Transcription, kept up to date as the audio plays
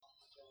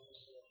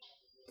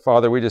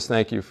Father, we just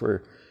thank you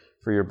for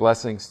your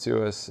blessings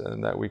to us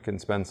and that we can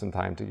spend some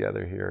time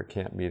together here at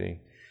camp meeting.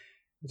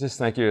 Just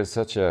thank you. It's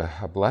such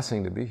a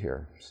blessing to be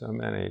here. So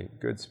many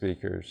good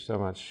speakers, so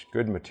much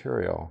good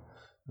material.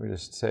 We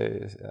just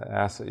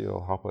ask that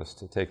you'll help us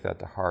to take that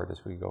to heart as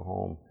we go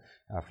home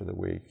after the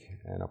week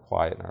and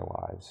apply it in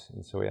our lives.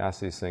 And so we ask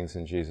these things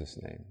in Jesus'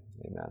 name.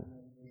 Amen.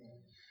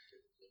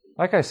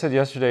 Like I said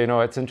yesterday,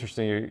 it's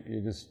interesting.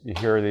 You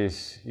hear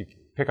these, you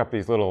pick up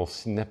these little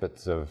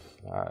snippets of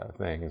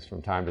things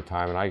from time to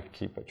time, and I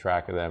keep a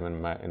track of them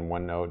in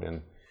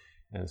OneNote,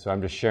 and so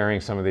I'm just sharing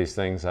some of these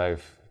things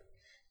I've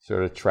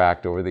sort of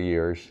tracked over the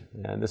years,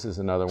 and this is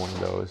another one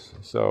of those.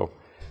 So,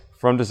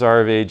 from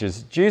Desire of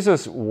Ages,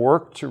 Jesus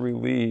worked to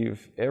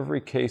relieve every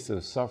case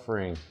of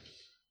suffering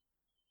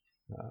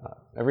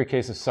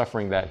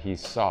that he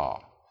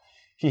saw.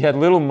 He had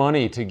little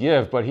money to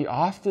give, but he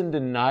often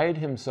denied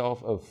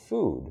himself of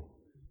food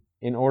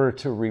in order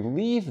to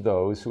relieve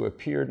those who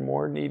appeared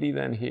more needy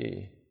than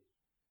he.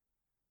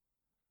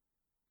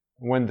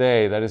 When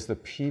they, that is the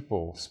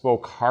people,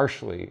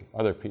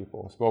 other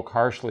people spoke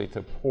harshly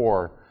to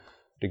poor,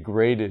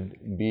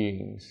 degraded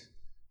beings,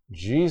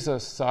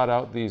 Jesus sought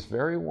out these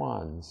very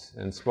ones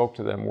and spoke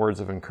to them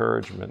words of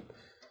encouragement.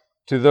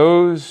 To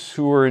those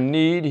who were in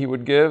need, he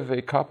would give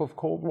a cup of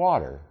cold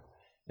water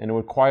and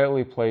would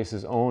quietly place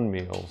his own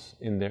meals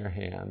in their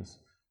hands.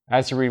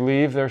 As he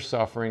relieved their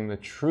suffering, the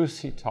truths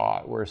he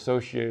taught were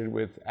associated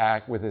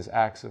with his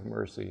acts of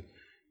mercy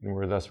and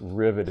were thus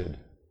riveted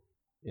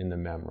in the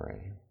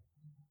memory.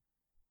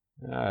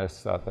 I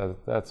just thought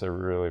that's a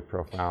really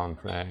profound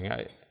thing.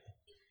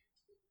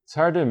 It's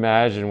hard to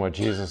imagine what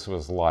Jesus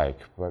was like,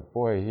 but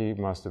boy, he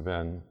must have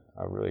been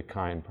a really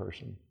kind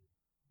person.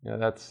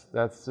 That's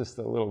just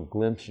a little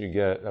glimpse you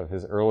get of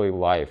his early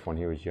life when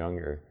he was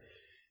younger.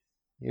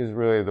 He was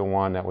really the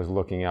one that was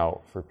looking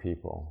out for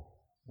people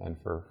and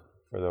for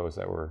those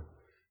that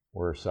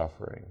were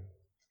suffering.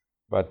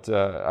 But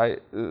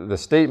the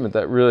statement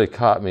that really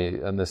caught me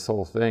in this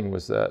whole thing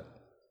was that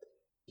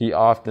he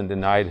often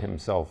denied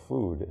himself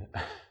food.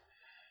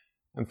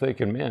 I'm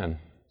thinking, man,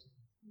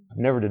 I've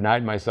never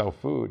denied myself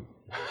food.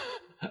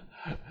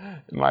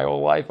 In my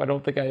whole life, I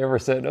don't think I ever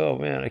said, oh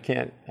man,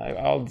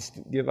 I'll just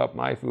give up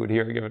my food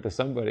here and give it to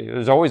somebody.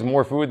 There's always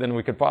more food than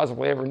we could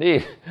possibly ever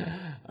need.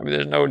 I mean,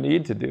 there's no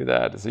need to do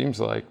that, it seems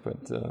like.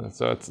 But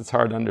so it's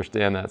hard to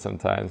understand that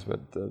sometimes, but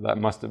that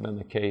must have been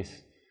the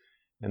case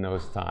in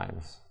those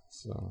times.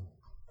 So,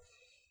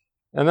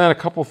 and then a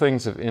couple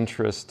things of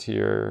interest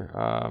here.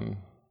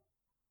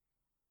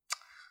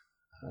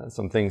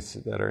 Some things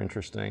that are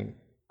interesting.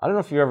 I don't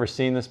know if you've ever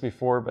seen this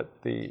before, but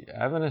the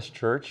Adventist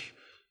Church,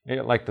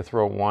 I'd like to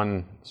throw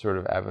one sort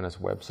of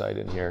Adventist website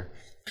in here.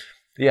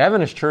 The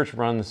Adventist Church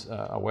runs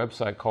a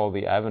website called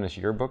the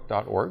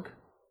AdventistYearbook.org.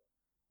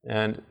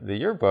 And the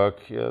yearbook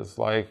is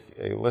like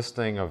a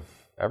listing of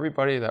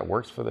everybody that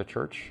works for the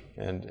church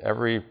and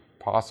every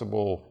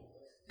possible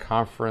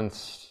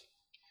conference,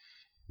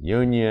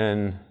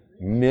 union,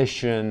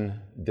 mission,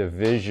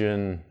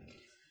 division,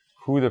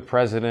 who the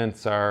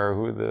presidents are,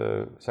 who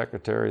the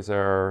secretaries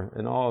are,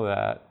 and all of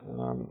that.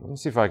 Let me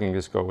see if I can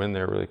just go in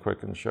there really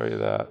quick and show you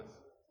that.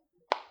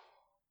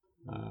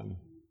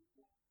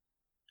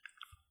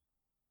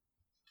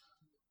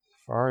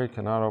 Safari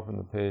cannot open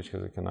the page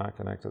because it cannot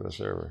connect to the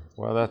server.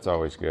 Well, that's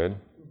always good.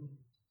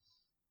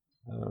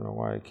 I don't know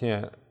why I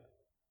can't.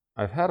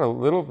 I've had a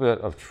little bit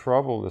of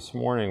trouble this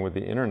morning with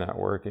the internet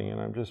working,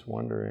 and I'm just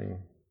wondering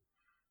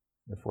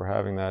if we're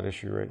having that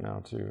issue right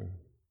now too.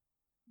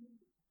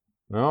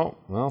 No,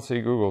 well, see,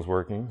 Google's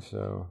working,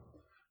 so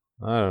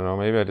I don't know.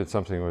 Maybe I did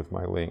something with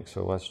my link.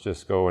 So let's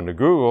just go into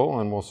Google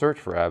and we'll search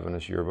for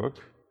Adventist Yearbook.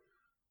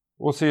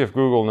 We'll see if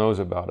Google knows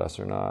about us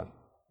or not.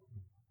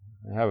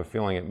 I have a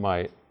feeling it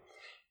might.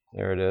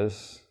 There it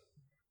is.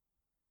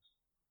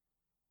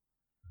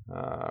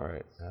 All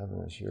right,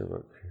 Adventist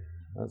Yearbook.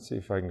 Let's see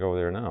if I can go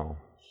there now.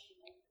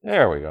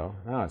 There we go.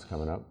 Now it's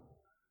coming up.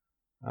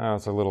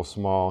 It's a little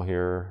small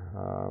here,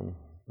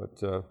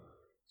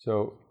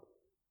 so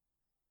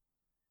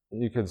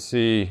you can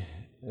see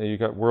you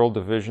got world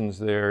divisions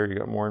there. You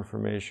got more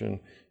information.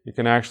 You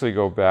can actually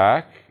go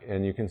back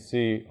and you can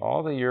see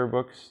all the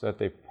yearbooks that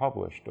they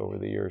published over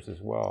the years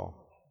as well.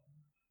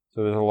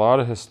 So there's a lot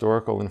of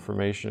historical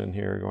information in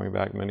here going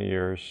back many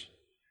years.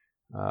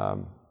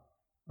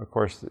 Of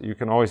course, you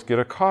can always get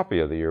a copy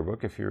of the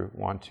yearbook if you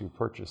want to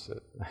purchase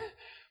it.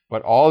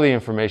 But all the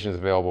information is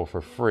available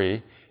for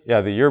free.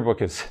 Yeah, the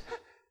yearbook it's a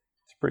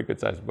pretty good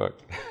sized book.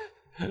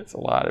 It's a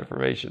lot of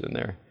information in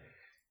there.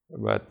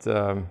 But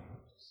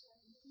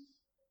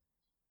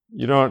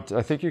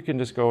I think you can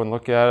just go and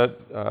look at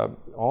it.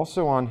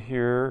 Also on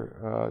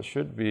here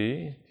should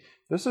be,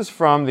 this is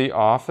from the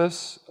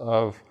Office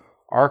of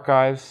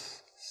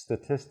Archives,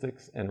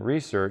 Statistics, and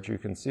Research. You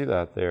can see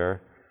that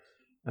there.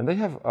 And they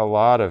have a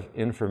lot of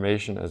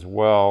information as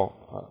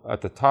well.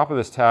 At the top of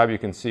this tab, you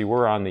can see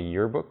we're on the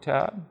yearbook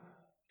tab.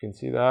 You can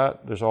see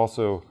that. There's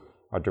also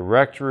a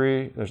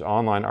directory, there's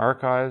online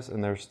archives,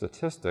 and there's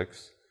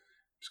statistics.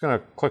 I'm just going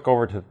to click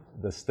over to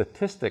the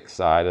statistics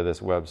side of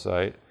this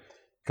website.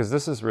 because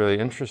this is really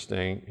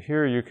interesting.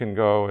 Here you can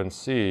go and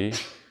see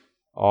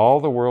all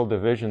the world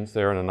divisions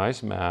there in a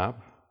nice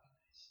map,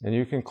 and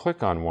you can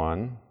click on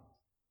one,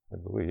 I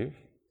believe,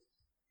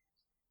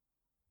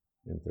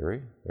 in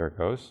theory. There it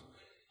goes.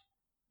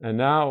 And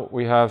now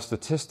we have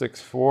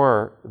statistics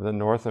for the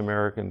North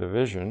American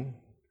division,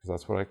 because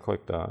that's what I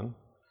clicked on.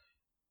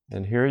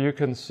 And here you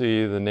can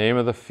see the name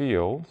of the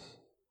field.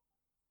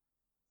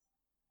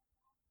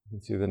 You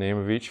can see the name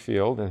of each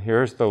field. And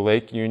here's the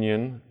Lake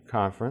Union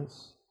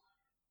Conference.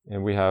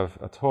 And we have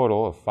a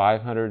total of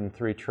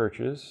 503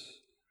 churches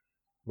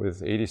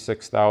with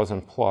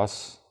 86,000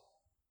 plus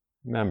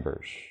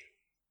members.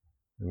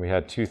 And we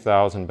had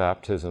 2,000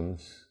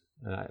 baptisms.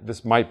 And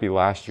this might be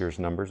last year's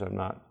numbers.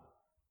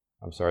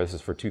 I'm sorry, this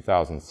is for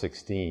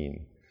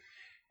 2016.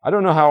 I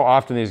don't know how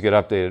often these get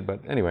updated, but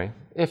anyway,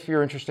 if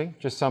you're interested,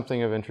 just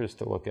something of interest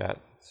to look at.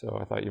 So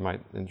I thought you might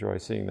enjoy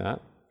seeing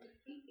that.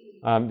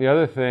 The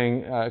other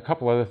thing, a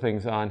couple other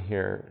things on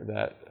here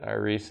that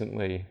are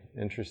recently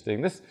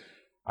interesting. This,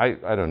 I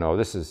don't know,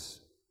 this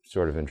is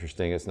sort of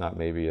interesting. It's not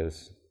maybe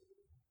as,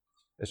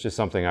 it's just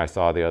something I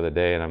saw the other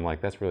day and I'm like,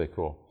 that's really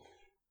cool.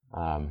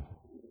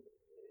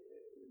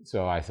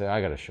 So I said, I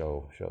got to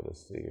show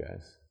this to you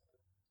guys.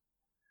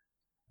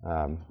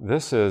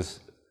 This is,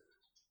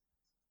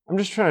 I'm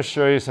just trying to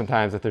show you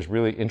sometimes that there's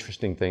really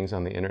interesting things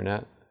on the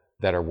internet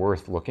that are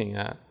worth looking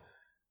at.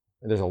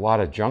 There's a lot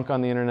of junk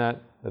on the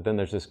internet, but then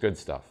there's this good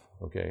stuff,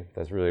 okay?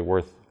 That's really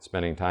worth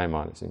spending time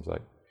on, it seems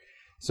like.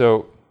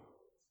 So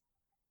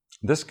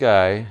this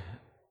guy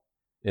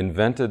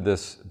invented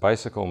this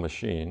bicycle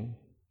machine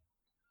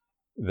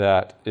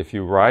that if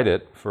you ride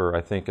it for,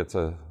 I think it's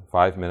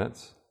 5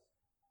 minutes,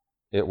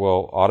 it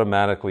will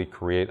automatically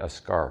create a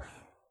scarf.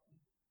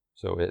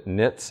 So it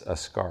knits a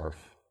scarf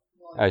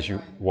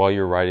while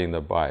you're riding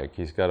the bike.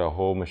 He's got a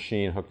whole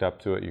machine hooked up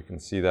to it. You can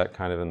see that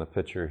kind of in the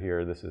picture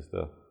here. This is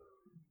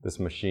this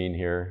machine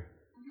here.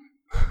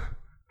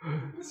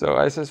 So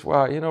I says,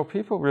 wow, you know,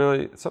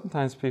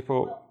 sometimes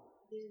people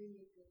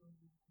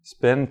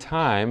spend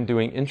time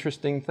doing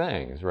interesting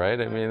things, right?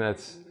 I mean,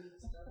 that's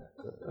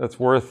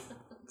worth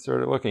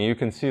sort of looking. You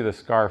can see the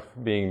scarf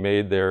being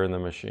made there in the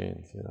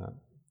machine, you know.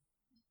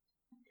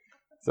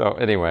 So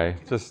anyway,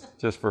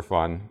 just for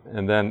fun.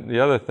 And then the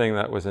other thing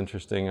that was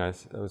interesting I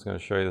was going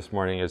to show you this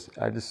morning is,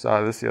 I just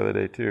saw this the other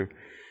day too.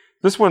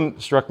 This one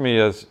struck me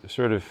as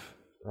sort of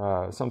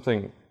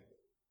something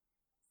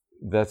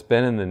that's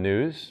been in the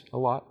news a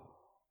lot.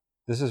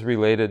 This is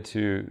related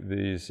to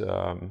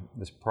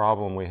this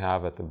problem we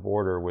have at the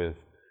border with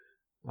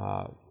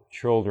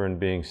children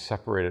being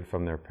separated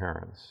from their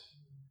parents.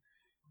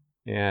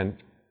 And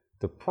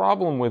the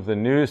problem with the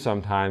news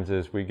sometimes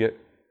is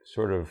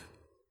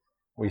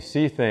we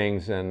see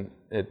things and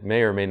it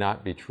may or may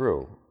not be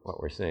true, what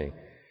we're seeing.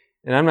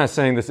 And I'm not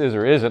saying this is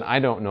or isn't. I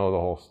don't know the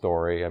whole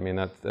story. I mean,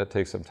 that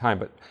takes some time.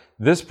 But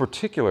this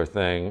particular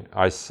thing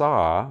I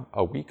saw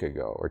a week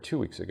ago or 2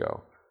 weeks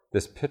ago,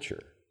 this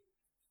picture.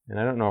 And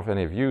I don't know if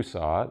any of you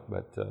saw it,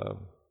 but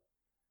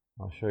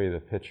I'll show you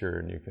the picture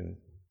and you can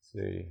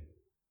see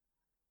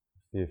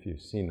if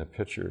you've seen the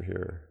picture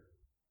here.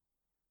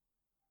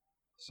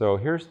 So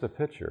here's the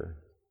picture.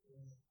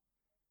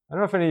 I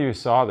don't know if any of you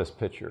saw this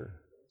picture.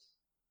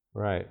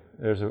 Right.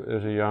 There's a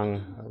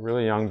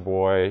really young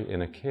boy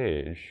in a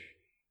cage.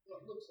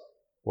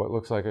 What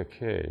looks like a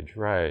cage,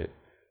 right.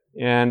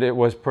 And it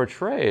was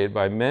portrayed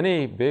by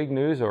many big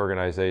news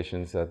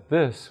organizations that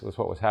this was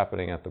what was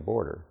happening at the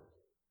border.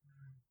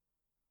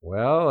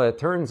 Well, it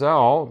turns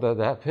out that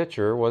that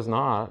picture was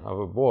not of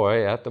a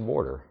boy at the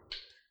border.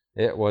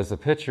 It was a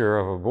picture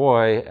of a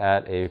boy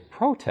at a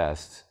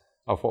protest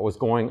of what was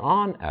going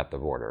on at the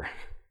border.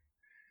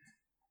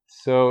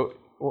 So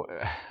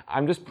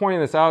I'm just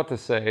pointing this out to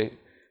say,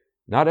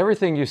 not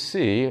everything you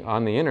see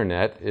on the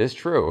internet is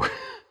true,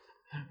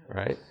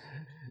 right?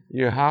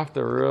 You have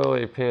to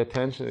really pay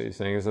attention to these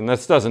things. And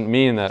this doesn't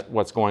mean that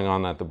what's going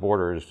on at the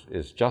border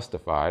is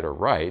justified or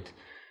right,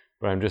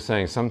 but I'm just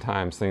saying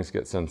sometimes things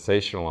get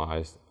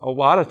sensationalized. A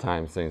lot of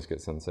times things get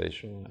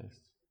sensationalized.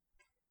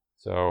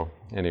 So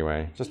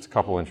anyway, just a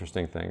couple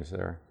interesting things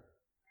there.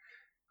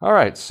 All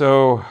right,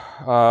 so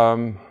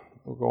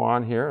we'll go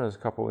on here. There's a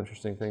couple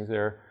interesting things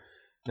there.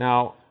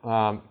 Now,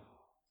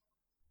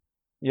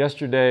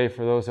 yesterday,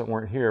 for those that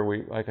weren't here,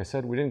 like I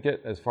said, we didn't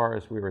get as far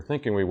as we were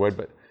thinking we would,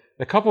 but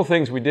a couple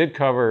things we did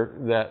cover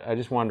that I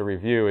just wanted to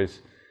review is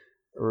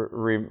a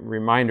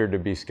reminder to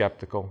be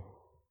skeptical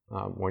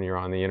when you're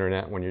on the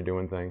internet, when you're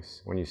doing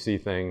things, when you see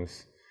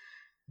things,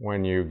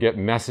 when you get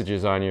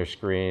messages on your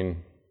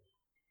screen,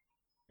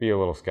 be a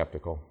little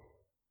skeptical.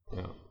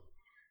 You know,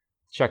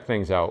 check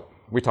things out.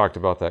 We talked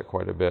about that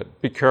quite a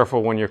bit. Be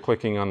careful when you're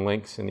clicking on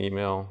links in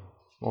email.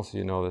 Most of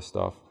you know this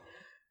stuff.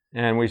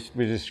 And we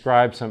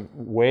described some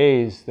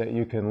ways that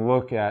you can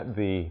look at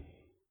the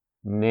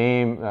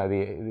name,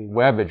 the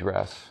web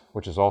address,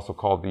 which is also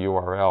called the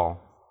URL,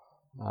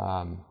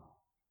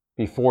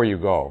 before you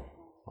go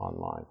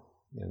online.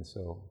 And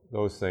so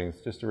those things,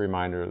 just a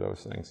reminder of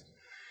those things.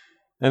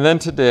 And then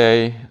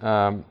today,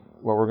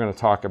 what we're going to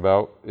talk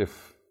about,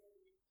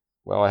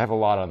 I have a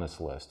lot on this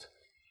list.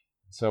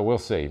 So we'll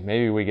see.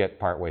 Maybe we get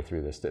partway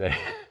through this today.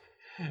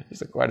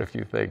 There's quite a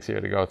few things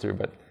here to go through,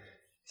 but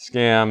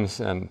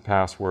scams and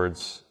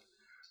passwords.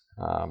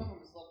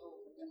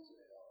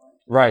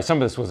 Right, some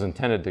of this was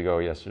intended to go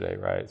yesterday,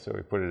 right? So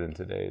we put it in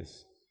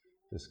today's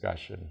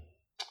discussion.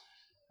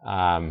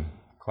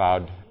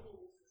 Cloud,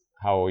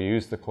 how we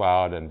use the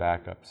cloud and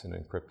backups and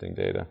encrypting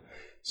data.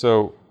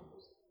 So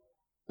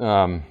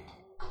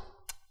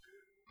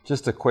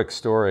just a quick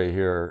story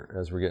here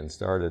as we're getting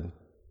started.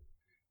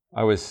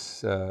 I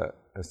was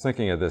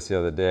thinking of this the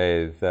other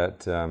day,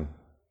 that there's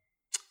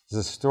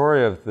a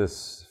story of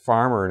this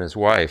farmer and his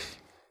wife.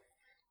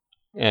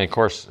 And of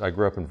course, I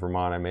grew up in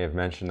Vermont. I may have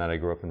mentioned that I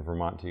grew up in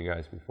Vermont to you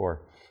guys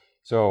before.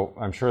 So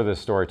I'm sure this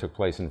story took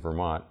place in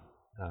Vermont.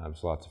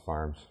 There's lots of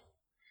farms.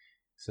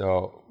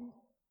 So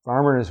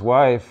farmer and his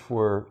wife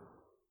were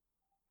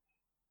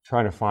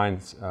trying to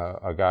find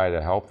a guy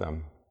to help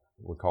them.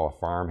 We call a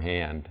farm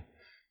hand.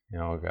 You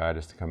know, a guy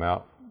just to come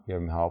out, give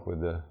them help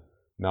with the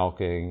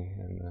milking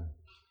and the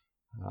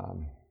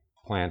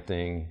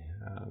planting,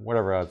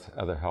 whatever else,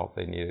 other help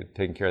they needed,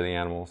 taking care of the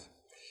animals.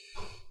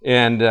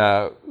 And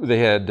they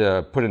had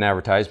put an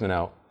advertisement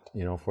out,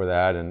 you know, for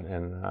that,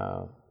 and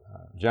a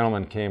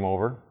gentleman came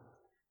over,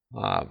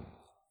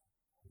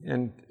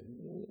 and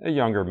a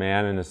younger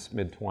man in his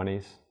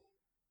mid-20s,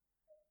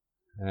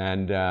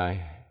 and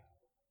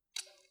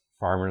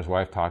farmer and his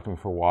wife talked to him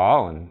for a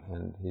while,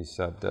 and he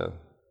said,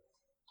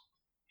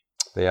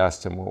 they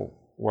asked him, well,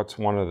 what's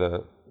one of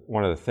the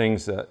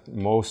things that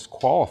most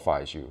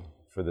qualifies you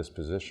for this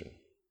position?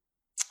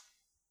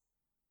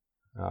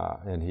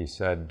 And he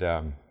said,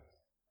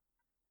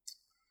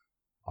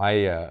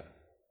 I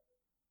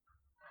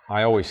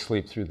always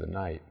sleep through the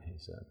night, he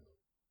said.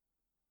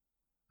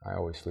 I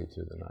always sleep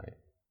through the night.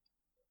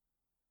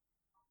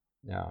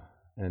 Yeah,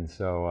 and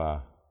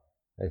so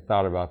they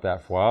thought about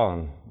that for a while,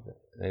 and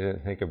they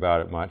didn't think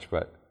about it much,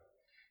 but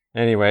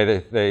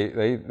anyway, they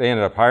ended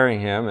up hiring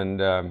him, and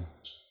a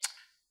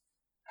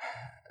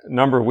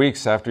number of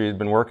weeks after he'd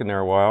been working there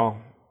a while,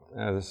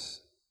 as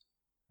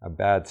a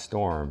bad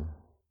storm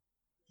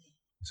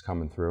was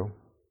coming through,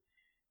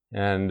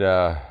 and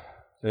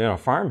you know,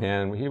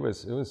 farmhand, it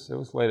was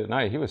late at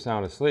night. He was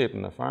sound asleep,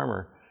 and the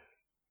farmer,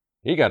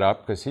 he got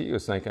up because he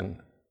was thinking,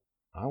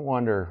 I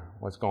wonder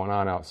what's going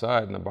on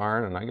outside in the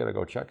barn, and I got to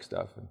go check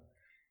stuff. And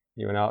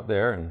he went out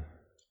there, and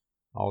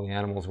all the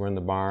animals were in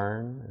the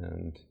barn,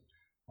 and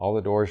all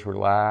the doors were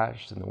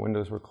latched, and the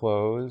windows were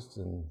closed,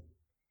 and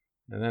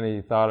then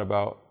he thought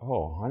about,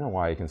 oh, I know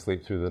why he can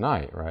sleep through the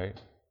night,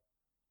 right?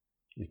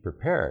 He's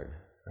prepared,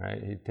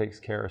 right? He takes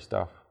care of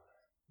stuff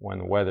when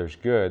the weather's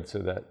good, so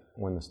that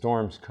when the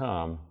storms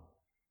come,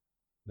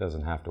 he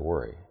doesn't have to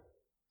worry.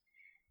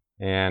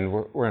 And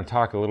we're going to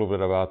talk a little bit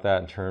about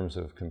that in terms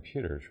of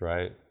computers,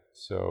 right?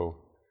 So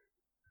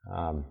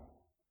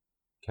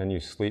can you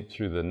sleep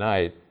through the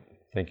night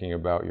thinking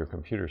about your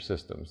computer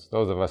systems?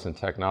 Those of us in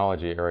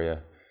technology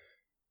area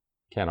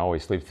can't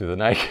always sleep through the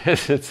night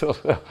because it's a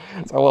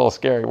little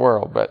scary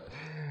world, but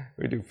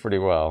we do pretty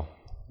well.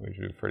 We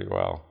do pretty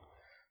well.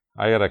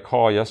 I had a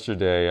call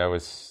yesterday. I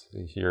was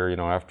here, you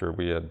know, after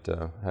we had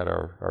had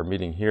our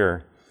meeting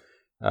here.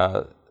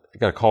 I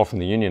got a call from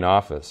the union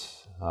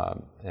office,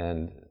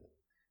 and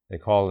they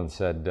called and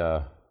said,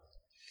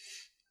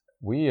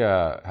 we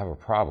have a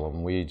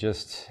problem. We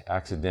just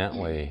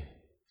accidentally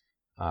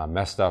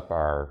messed up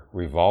our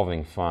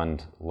revolving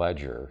fund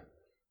ledger.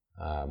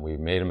 We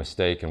made a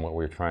mistake in what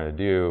we were trying to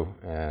do,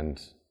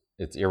 and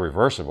it's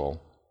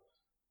irreversible.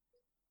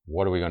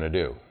 What are we going to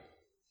do?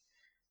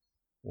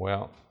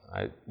 Well,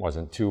 I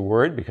wasn't too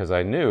worried because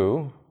I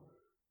knew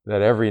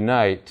that every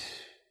night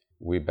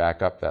we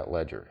back up that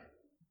ledger.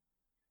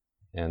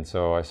 And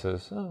so I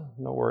says, oh,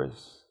 no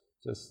worries.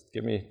 Just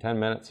give me 10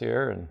 minutes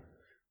here and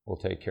we'll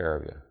take care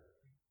of you.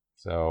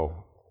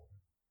 So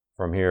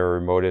from here,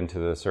 remote into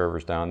the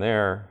servers down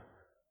there,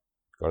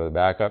 go to the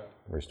backup,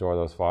 restore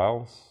those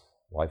files.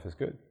 Life is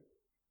good.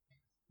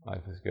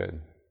 Life is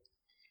good.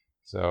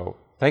 So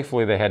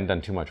thankfully they hadn't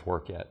done too much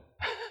work yet.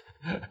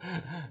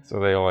 So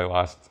they only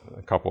lost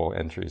a couple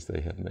entries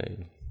they had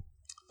made.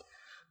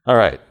 All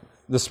right.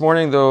 This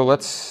morning, though,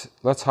 let's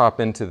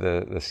hop into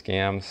the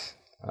scams.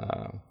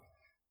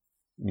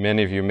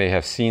 Many of you may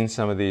have seen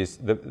some of these.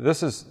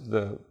 This is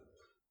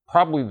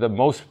probably the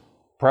most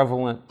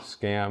prevalent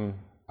scam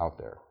out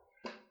there.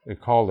 It's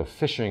called a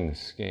phishing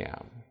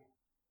scam.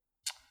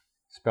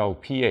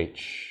 Spelled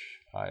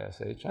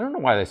P-H-I-S-H. I don't know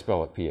why they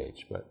spell it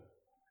P-H, but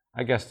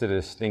I guess to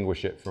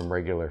distinguish it from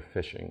regular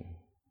phishing.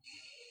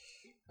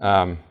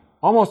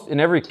 Almost in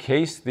every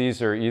case,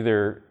 these are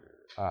either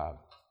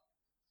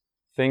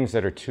things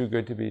that are too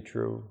good to be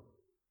true.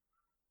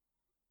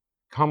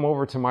 Come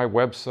over to my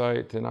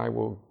website and I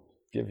will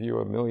give you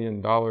 $1 million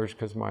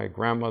because my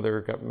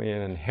grandmother got me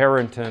an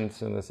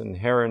inheritance, and this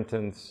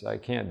inheritance, I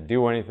can't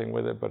do anything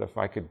with it, but if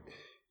I could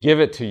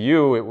give it to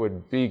you, it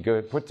would be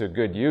good, put to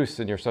good use,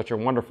 and you're such a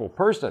wonderful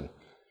person.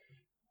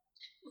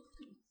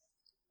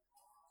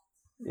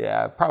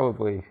 Yeah,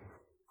 probably.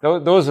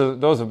 Those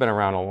have been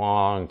around a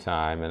long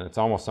time, and it's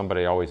almost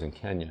somebody always in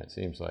Kenya, it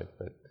seems like.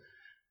 But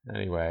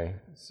Anyway,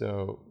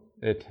 so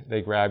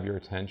they grab your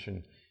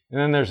attention. And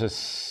then there's a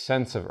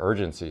sense of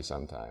urgency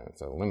sometimes.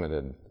 It's a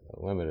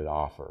limited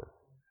offer.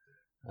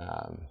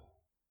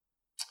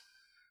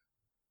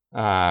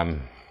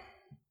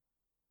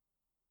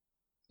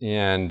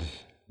 And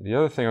the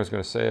other thing I was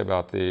going to say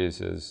about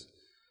these is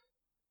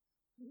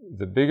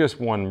the biggest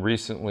one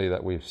recently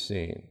that we've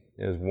seen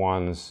is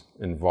ones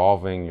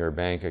involving your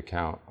bank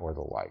account or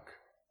the like,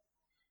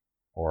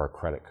 or a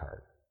credit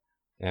card.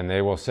 And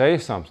they will say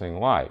something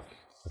like,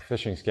 the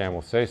phishing scam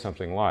will say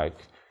something like,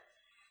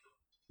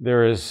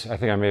 there is, I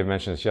think I may have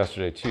mentioned this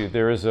yesterday too,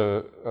 there is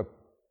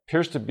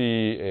appears to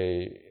be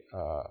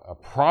a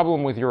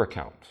problem with your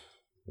account.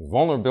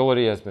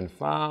 Vulnerability has been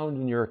found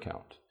in your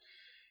account.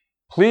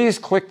 Please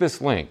click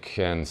this link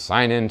and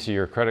sign into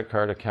your credit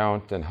card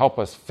account and help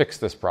us fix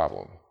this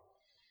problem.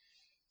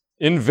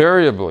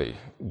 Invariably,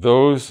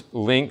 those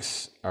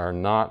links are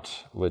not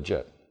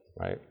legit,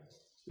 right?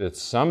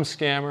 It's some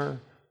scammer,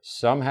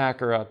 some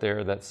hacker out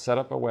there that set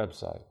up a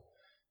website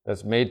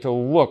that's made to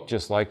look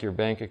just like your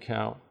bank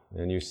account,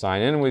 and you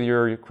sign in with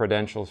your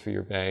credentials for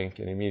your bank,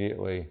 and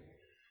immediately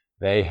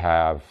they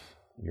have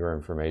your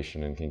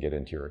information and can get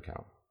into your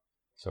account.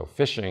 So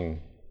phishing,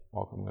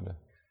 welcome Linda,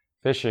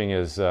 phishing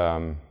is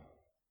a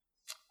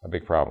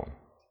big problem.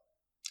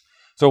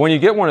 So when you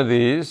get one of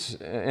these,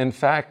 in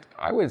fact,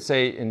 I would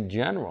say in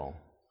general,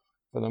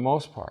 for the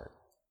most part,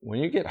 when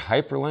you get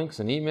hyperlinks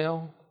in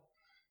email,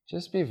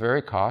 just be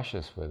very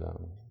cautious with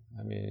them.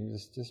 I mean,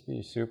 just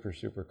be super,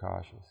 super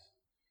cautious.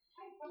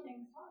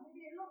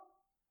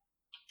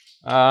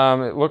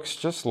 It looks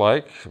just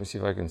like, let me see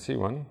if I can see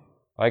one,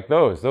 like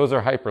those. Those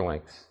are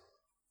hyperlinks.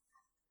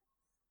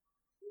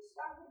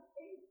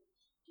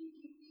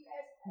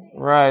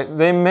 Right.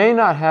 They may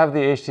not have the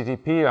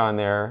HTTP on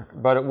there,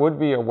 but it would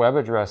be a web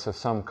address of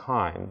some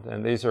kind.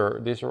 And these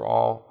are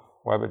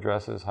all web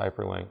addresses,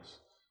 hyperlinks.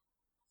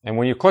 And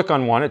when you click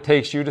on one, it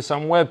takes you to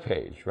some web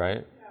page,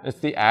 right? It's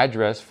the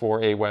address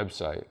for a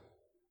website.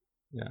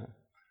 Yeah.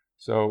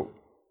 So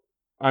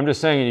I'm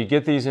just saying, you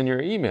get these in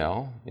your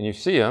email and you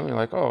see them, you're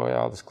like, oh yeah,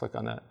 I'll just click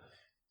on that.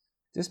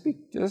 Just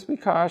be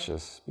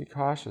cautious. Be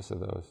cautious of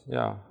those.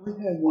 Yeah. We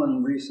had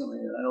one recently,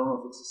 and I don't know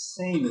if it's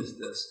the same as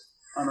this,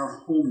 on our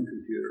home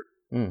computer.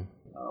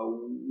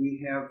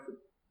 We have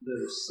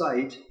the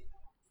site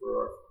for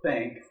our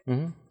bank,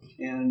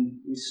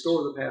 and we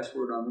store the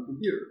password on the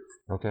computer.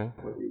 Okay.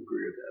 Whether you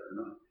agree with that or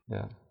not.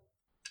 Yeah.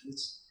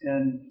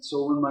 And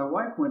so when my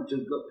wife went to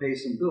go pay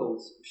some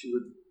bills, she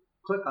would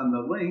click on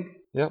the link,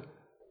 yep,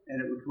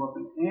 and it would come up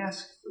and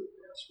ask for the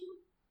password.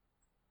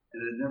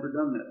 And it had never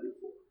done that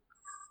before.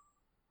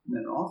 And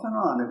then off and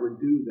on it would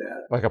do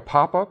that. Like a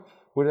pop-up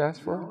would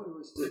ask for? No,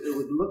 it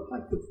would look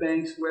like the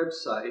bank's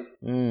website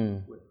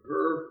with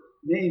her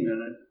name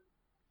in it,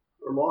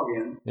 her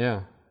login.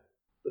 Yeah.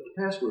 But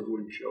the password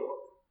wouldn't show up.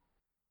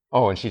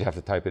 Oh, and she'd have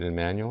to type it in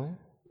manually?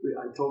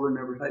 I told her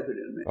never type it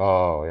in manually.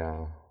 Oh,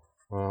 yeah.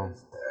 Well,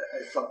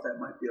 I thought that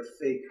might be a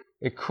fake.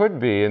 It could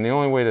be, and the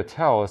only way to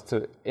tell is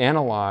to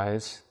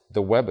analyze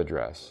the web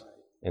address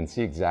and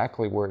see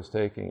exactly where it's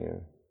taking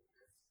you.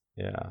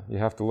 Yeah, you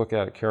have to look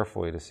at it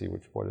carefully to see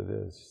what it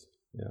is.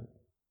 Yeah.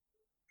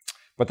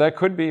 But that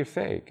could be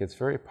fake. It's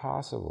very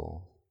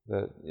possible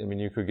that, I mean,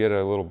 you could get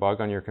a little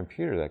bug on your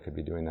computer that could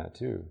be doing that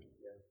too.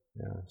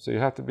 Yeah. So you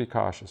have to be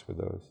cautious with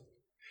those.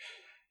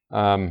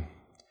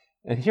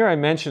 And here I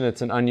mentioned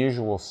it's an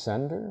unusual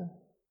sender.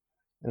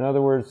 In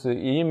other words, the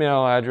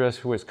email address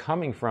who it's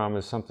coming from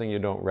is something you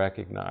don't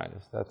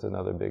recognize. That's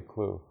another big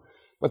clue.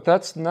 But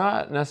that's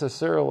not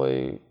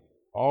necessarily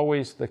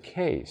always the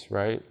case,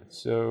 right?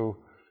 So,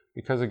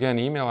 because again,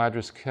 email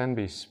address can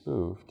be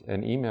spoofed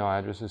and email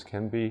addresses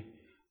can be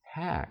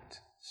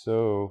hacked.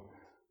 So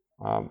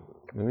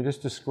let me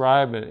just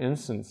describe an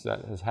instance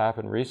that has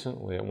happened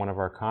recently at one of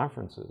our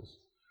conferences.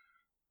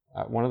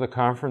 At one of the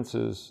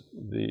conferences,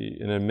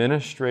 an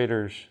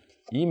administrator's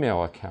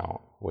email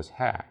account was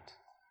hacked.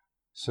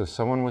 So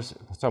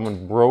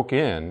someone broke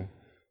in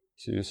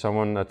to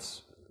someone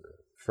that's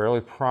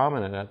fairly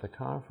prominent at the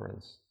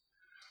conference.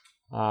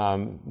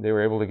 They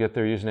were able to get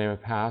their username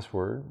and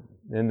password,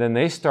 and then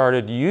they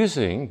started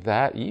using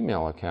that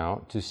email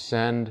account to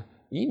send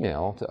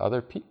email to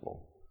other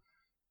people.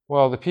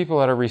 Well, the people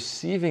that are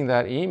receiving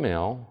that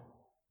email,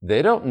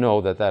 they don't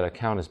know that that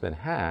account has been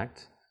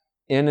hacked,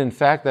 and in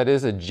fact, that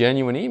is a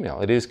genuine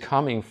email. It is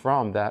coming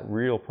from that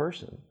real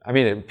person. I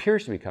mean, it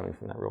appears to be coming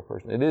from that real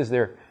person. It is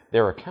their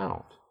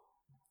account.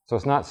 So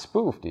it's not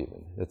spoofed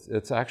even.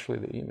 It's actually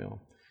the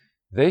email.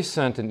 They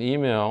sent an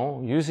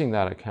email using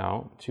that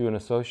account to an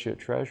associate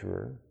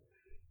treasurer,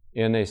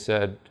 and they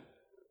said,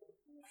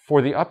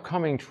 for the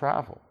upcoming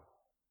travel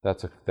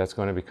that's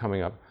going to be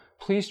coming up,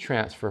 please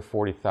transfer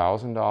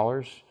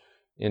 $40,000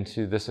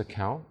 into this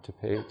account to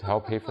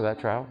help pay for that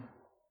travel.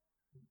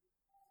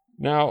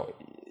 Now,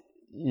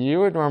 you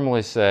would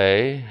normally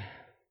say,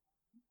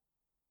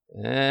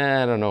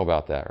 I don't know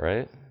about that,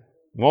 right?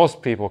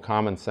 Most people,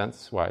 common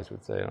sense-wise,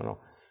 would say, I don't know.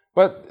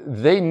 But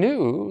they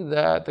knew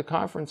that the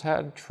conference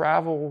had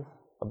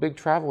a big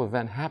travel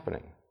event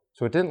happening.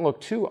 So it didn't look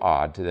too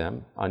odd to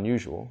them,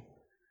 unusual.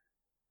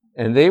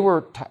 And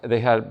they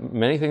had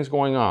many things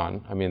going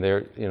on. I mean,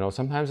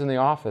 sometimes in the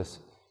office,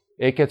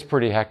 it gets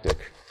pretty hectic.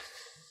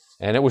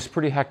 And it was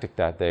pretty hectic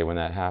that day when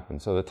that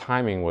happened. So the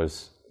timing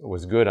was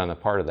good on the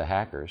part of the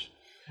hackers.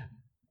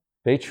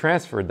 They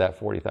transferred that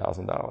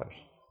 $40,000.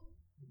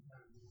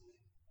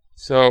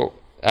 So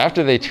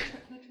after the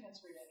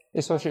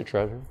associate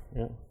treasurer,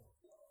 yeah.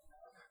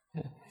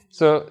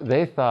 So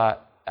they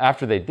thought,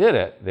 after they did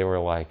it, they were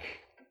like,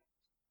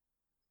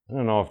 I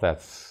don't know if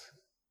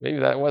maybe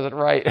that wasn't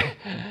right.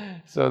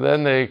 So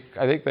then I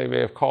think they may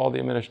have called the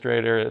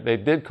administrator. They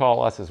did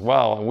call us as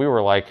well, and we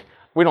were like,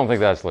 we don't think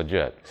that's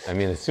legit. I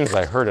mean, as soon as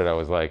I heard it, I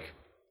was like,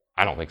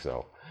 I don't think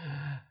so.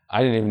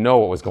 I didn't even know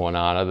what was going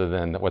on other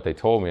than what they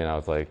told me, and I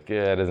was like,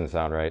 yeah, it doesn't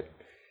sound right.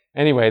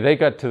 Anyway, they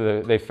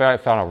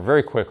found out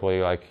very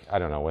quickly, like, I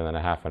don't know, within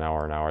a half an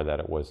hour, that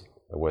it was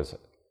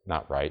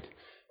not right.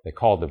 They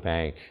called the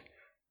bank,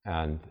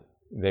 and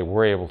they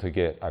were able to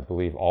get, I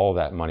believe, all of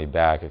that money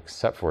back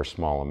except for a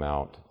small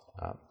amount.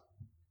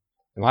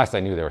 And last I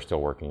knew, they were still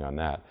working on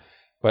that.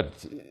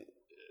 But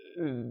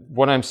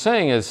what I'm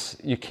saying is,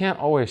 you can't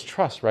always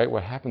trust, right,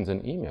 what happens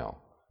in email.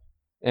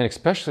 And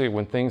especially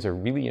when things are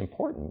really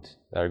important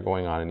that are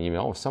going on in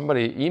email. If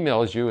somebody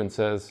emails you and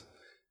says,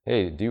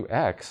 hey, do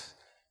X,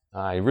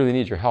 I really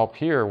need your help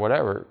here, or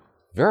whatever,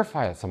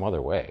 verify it some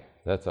other way.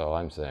 That's all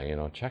I'm saying,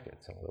 check it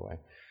some other way.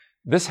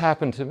 This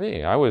happened to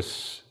me. I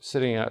was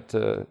sitting at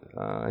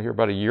here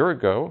about a year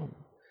ago,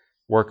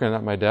 working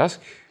at my desk,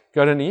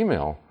 got an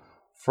email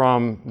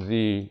from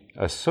the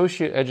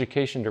Associate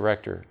Education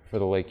Director for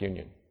the Lake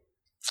Union.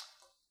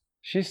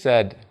 She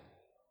said,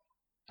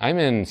 I'm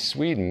in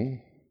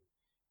Sweden,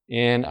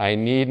 and I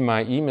need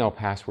my email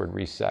password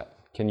reset.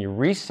 Can you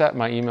reset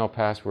my email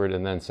password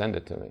and then send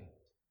it to me?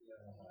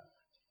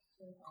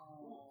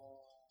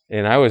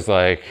 And I was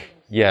like,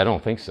 yeah, I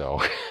don't think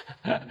so.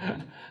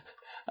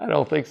 I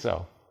don't think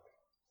so.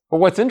 But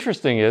what's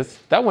interesting is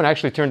that one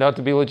actually turned out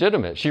to be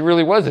legitimate. She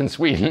really was in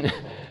Sweden,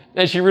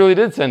 and she really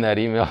did send that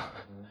email.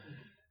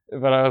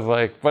 But I was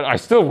like, but I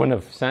still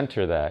wouldn't have sent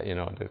her that,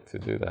 to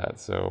do that.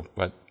 So,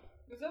 but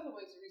there's other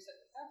ways to reset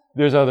the password.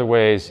 There's other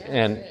ways,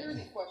 and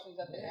security questions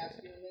that they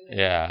ask you, and then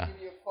yeah,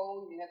 give you a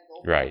phone, you have to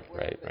open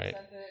right.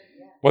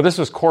 Yeah. Well, this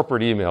was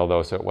corporate email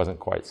though, so it wasn't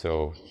quite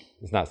so.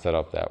 It's not set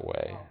up that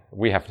way.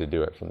 We have to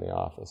do it from the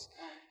office.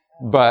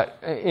 But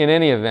in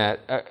any event,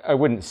 I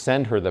wouldn't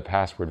send her the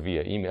password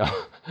via email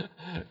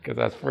because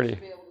that's pretty.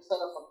 Be able to set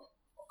up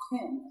a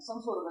PIN,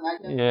 some sort of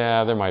an identifier.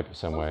 Yeah, there might be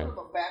some way. Sort of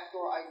a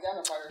backdoor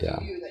identifier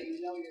to you that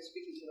you know you're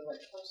speaking to the right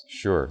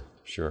person.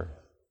 Sure.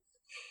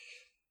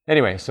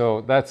 Anyway,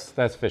 so that's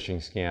phishing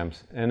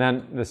scams. And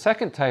then the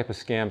second type of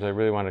scams I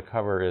really want to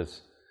cover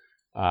is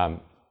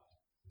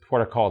what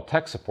are called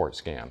tech support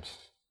scams.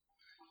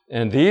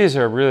 And these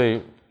are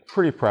really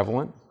pretty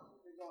prevalent.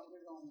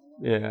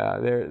 Yeah,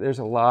 there's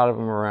a lot of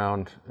them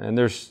around. And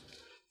there's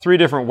 3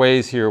 different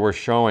ways here we're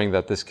showing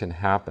that this can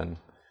happen.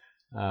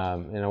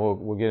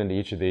 We'll get into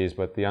each of these,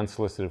 but the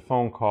unsolicited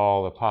phone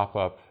call, the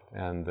pop-up,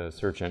 and the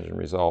search engine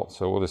results.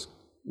 So we'll just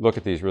look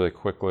at these really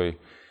quickly.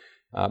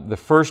 The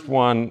first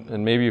one,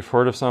 and maybe you've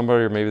heard of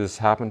somebody, or maybe this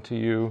happened to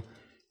you,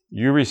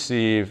 you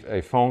receive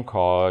a phone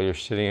call, you're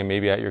sitting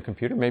maybe at your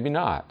computer, maybe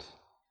not.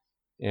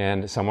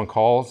 And someone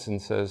calls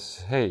and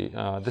says, hey,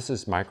 this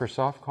is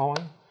Microsoft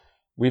calling.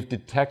 We've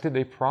detected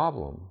a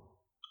problem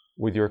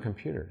with your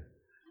computer.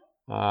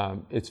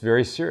 It's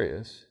very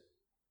serious.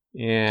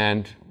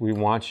 And we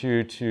want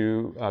you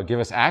to give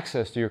us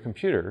access to your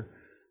computer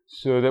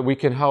so that we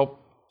can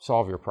help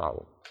solve your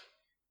problem.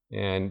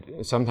 And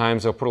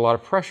sometimes they'll put a lot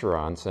of pressure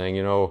on, saying,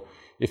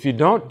 if you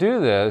don't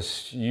do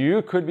this,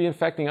 you could be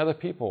infecting other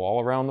people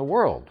all around the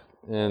world.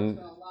 And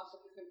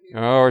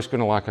or it's going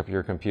to lock up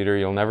your computer.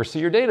 You'll never see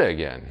your data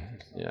again.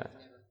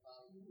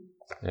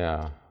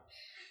 Yeah.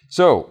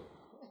 So,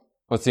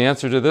 what's the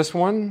answer to this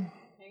one?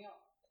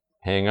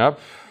 Hang up.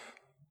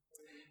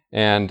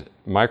 And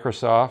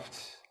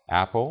Microsoft,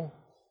 Apple,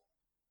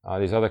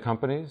 these other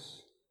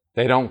companies,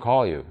 they don't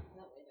call you.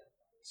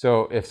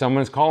 So if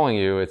someone's calling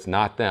you, it's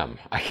not them.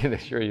 I can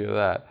assure you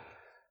that.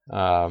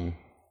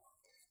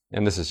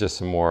 And this is just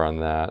some more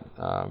on that.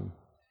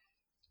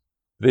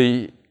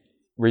 The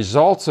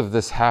results of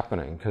this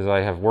happening, because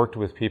I have worked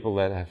with people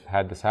that have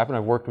had this happen.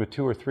 I've worked with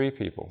 2 or 3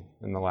 people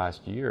in the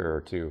last year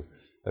or 2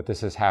 that this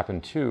has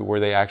happened to,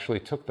 where they actually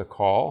took the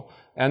call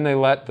and they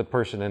let the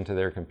person into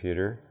their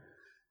computer.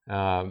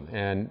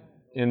 And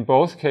in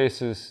both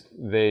cases,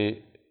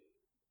 they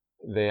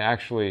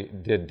actually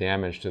did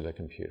damage to the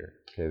computer.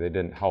 Okay, they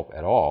didn't help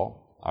at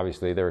all.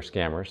 Obviously, they were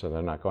scammers, so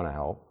they're not going to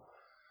help.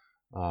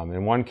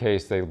 In one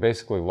case, they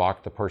basically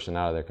locked the person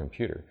out of their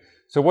computer.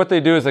 So what they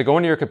do is they go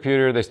into your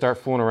computer, they start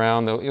fooling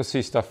around. You'll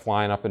see stuff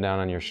flying up and down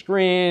on your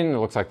screen. It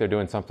looks like they're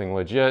doing something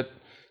legit.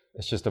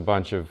 It's just a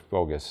bunch of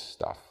bogus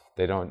stuff.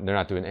 They're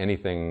not doing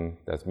anything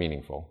that's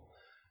meaningful.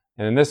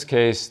 And in this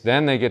case,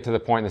 then they get to the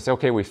point and they say,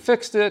 okay, we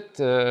fixed it.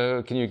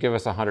 Can you give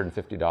us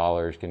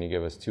 $150? Can you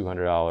give us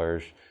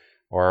 $200?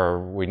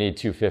 Or we need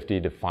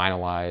 $250 to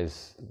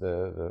finalize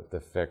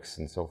the fix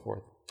and so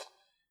forth.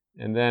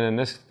 And then in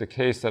the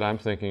case that I'm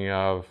thinking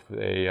of,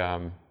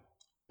 the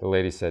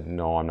lady said,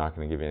 no, I'm not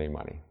going to give you any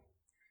money.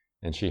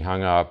 And she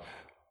hung up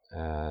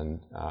and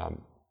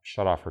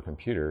shut off her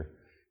computer.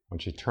 When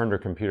she turned her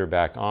computer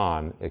back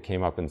on, it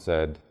came up and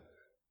said,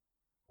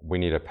 we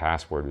need a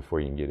password before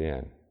you can get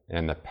in.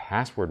 And the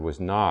password was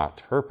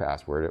not her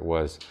password. It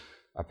was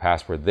a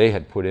password they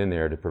had put in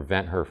there to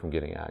prevent her from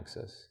getting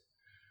access.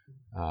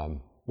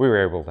 We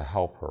were able to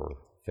help her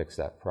fix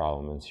that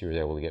problem, and she was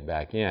able to get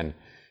back in.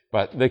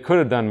 But they could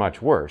have done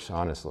much worse,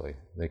 honestly.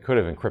 They could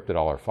have encrypted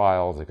all her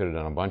files. They could have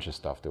done a bunch of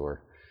stuff to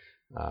her.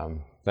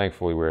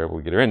 Thankfully, we were able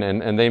to get her in,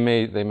 and they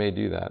may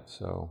do that.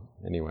 So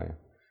anyway,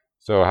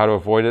 so how to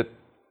avoid it?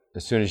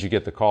 As soon as you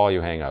get the call,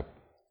 you hang up.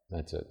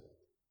 That's it.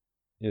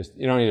 You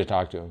don't need to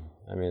talk to them.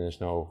 I mean,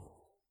 there's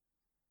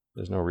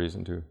no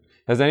reason to.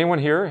 Has anyone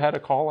here had a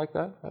call like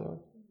that, by the way?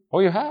 Oh,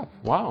 you have?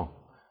 Wow.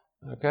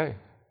 Okay.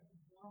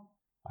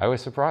 I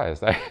was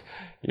surprised.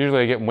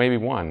 Usually I get maybe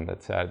one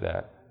that's had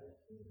that.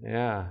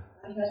 Yeah.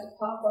 I had a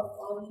pop-up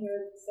on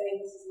here saying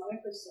this is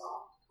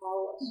Microsoft.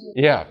 Call us.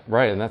 Yeah,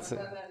 right, and that's it.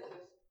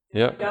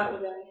 Yep. I got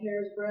within a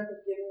hair's breadth of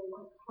giving them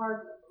my card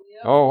number.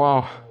 Yep. Oh,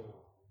 wow.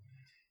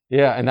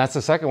 Yeah, and that's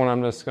the second one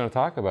I'm just going to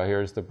talk about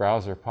here is the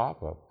browser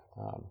pop-up.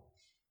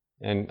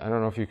 And I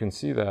don't know if you can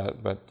see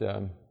that, but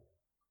it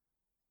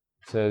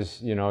says,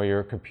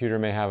 your computer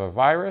may have a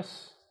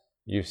virus.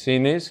 You've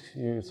seen these.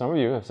 Some of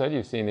you have said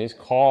you've seen these.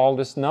 Call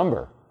this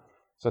number.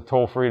 It's a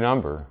toll-free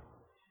number.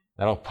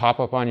 That'll pop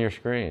up on your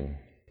screen.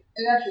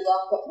 It actually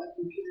locked up my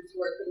computer to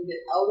where I couldn't get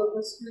out of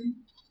the screen.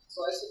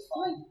 So I said,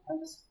 fine. I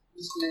just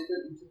disconnected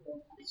and took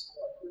the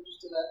store. I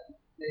purchased that.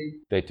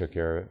 They took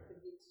care of it.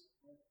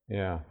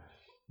 Yeah.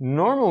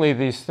 Normally,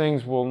 these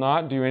things will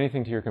not do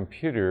anything to your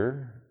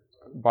computer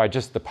by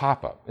just the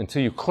pop-up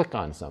until you click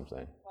on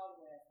something.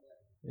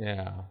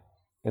 Yeah.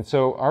 And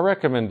so our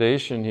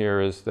recommendation here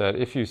is that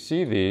if you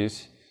see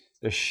these,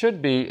 there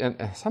should be,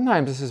 and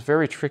sometimes this is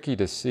very tricky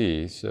to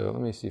see, so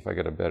let me see if I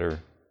get a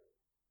better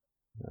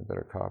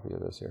copy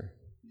of this here.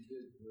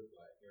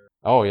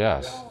 Oh,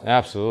 yes,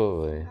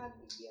 absolutely.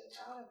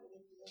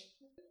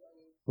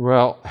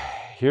 Well,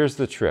 here's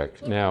the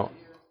trick. Now,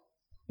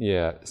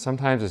 yeah,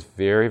 sometimes it's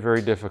very,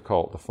 very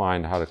difficult to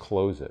find how to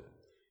close it.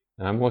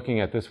 And I'm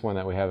looking at this one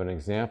that we have an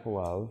example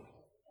of.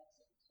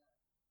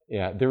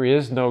 Yeah, there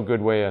is no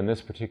good way on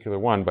this particular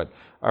one, but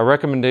our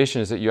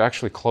recommendation is that you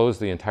actually close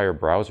the entire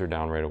browser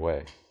down right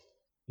away.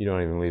 You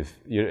don't even leave,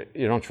 you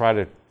don't try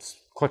to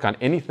click on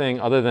anything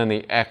other than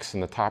the X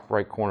in the top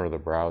right corner of the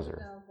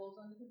browser.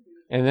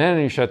 And then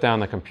you shut down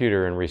the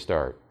computer and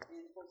restart.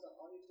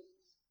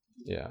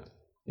 Yeah.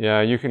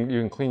 Yeah, you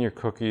can clean your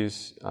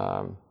cookies.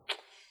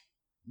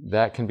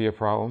 That can be a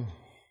problem.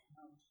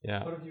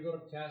 Yeah. What if you go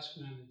to Task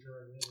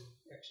Manager and then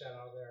X that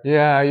out there?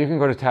 Yeah, you can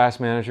go to Task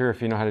Manager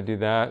if you know how to do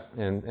that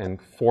and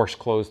force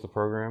close the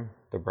program,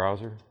 the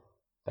browser.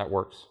 That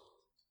works.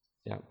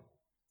 Yep.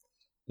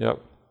 Yep.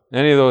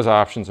 Any of those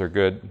options are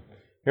good.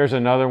 Here's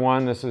another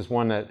one. This is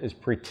one that is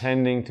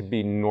pretending to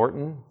be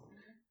Norton.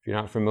 If you're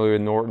not familiar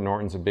with Norton,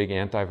 Norton's a big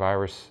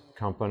antivirus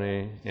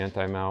company,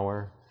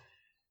 anti-malware.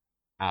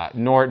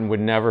 Norton would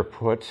never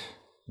put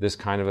this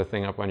kind of a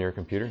thing up on your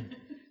computer.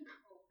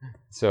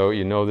 So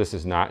you know this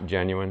is not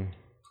genuine.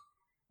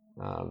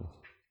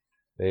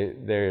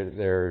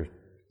 There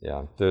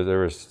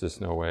is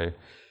just no way.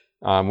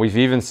 We've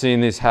even seen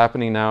these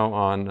happening now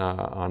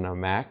on a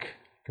Mac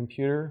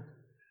computer.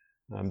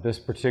 This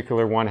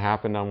particular one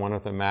happened on one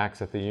of the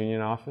Macs at the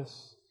union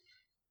office.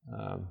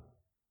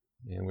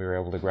 And we were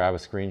able to grab a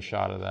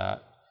screenshot of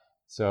that.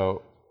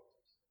 So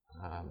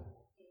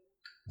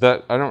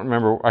that I don't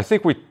remember. I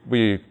think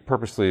we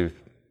purposely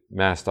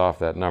masked off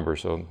that number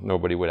so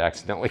nobody would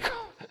accidentally call.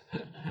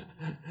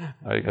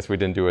 I guess we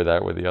didn't do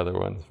that with the other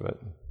ones, but.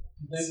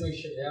 You think we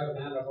should have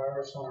an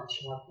antivirus on our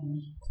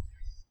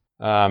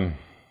smartphones?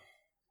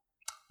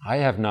 I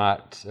have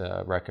not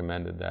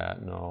recommended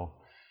that. No,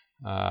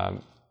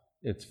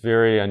 it's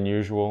very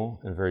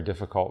unusual and very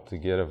difficult to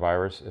get a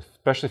virus,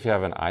 especially if you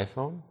have an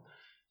iPhone.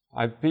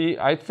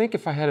 I think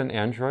if I had an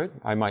Android,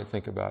 I might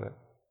think about it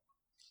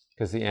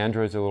because the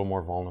Androids are a little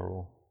more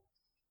vulnerable.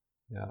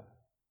 Yeah.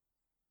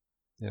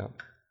 Yeah.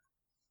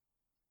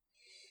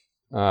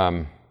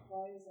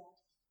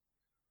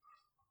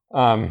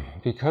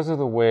 Because of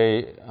the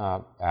way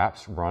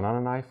apps run on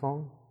an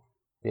iPhone,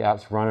 the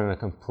apps run in a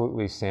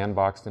completely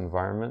sandboxed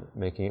environment,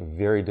 making it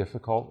very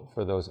difficult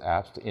for those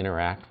apps to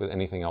interact with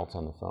anything else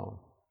on the phone.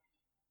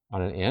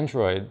 On an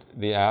Android,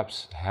 the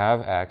apps have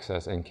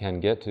access and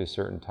can get to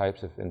certain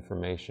types of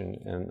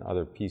information and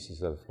other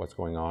pieces of what's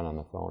going on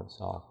the phone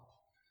itself.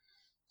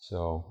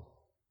 So,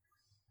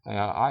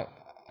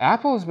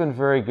 Apple has been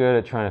very good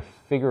at trying to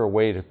figure a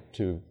way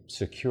to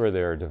secure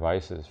their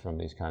devices from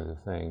these kinds of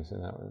things,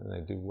 and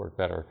they do work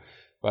better.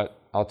 But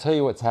I'll tell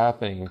you what's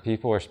happening.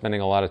 People are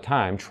spending a lot of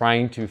time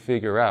trying to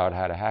figure out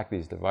how to hack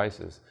these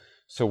devices.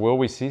 So will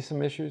we see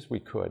some issues? We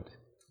could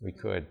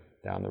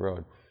down the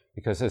road.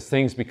 Because as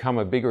things become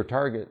a bigger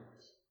target,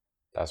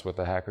 that's what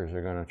the hackers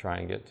are going to try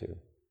and get to.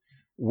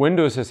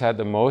 Windows has had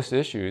the most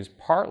issues,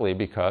 partly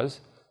because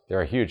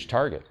they're a huge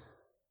target.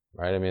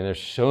 right? I mean,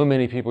 there's so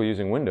many people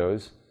using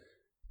Windows,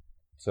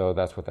 so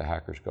that's what the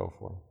hackers go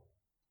for.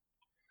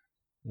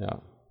 Yeah.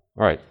 All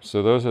right.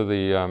 So those are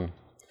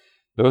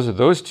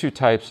those two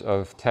types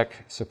of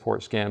tech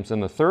support scams,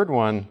 and the third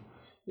one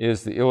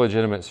is the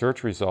illegitimate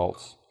search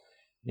results,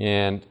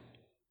 and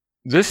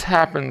this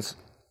happens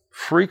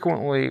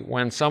frequently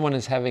when someone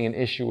is having an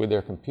issue with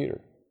their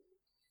computer.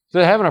 So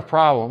they're having a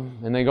problem,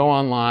 and they go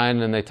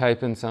online and they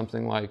type in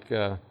something like,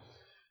 I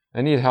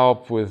need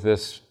help with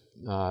this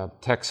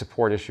tech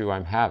support issue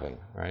I'm having,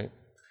 right?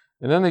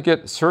 And then they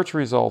get search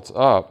results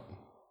up.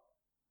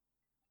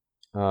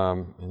 And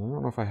I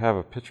don't know if I have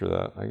a picture of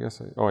that. I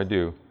guess I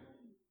do.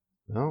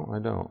 No, I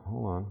don't.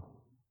 Hold on.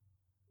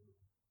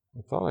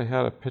 I thought I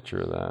had a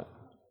picture of that.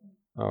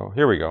 Oh,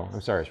 here we go.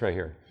 I'm sorry, it's right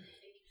here.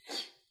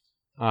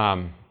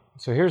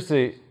 So here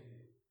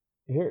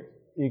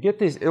you get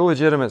these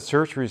illegitimate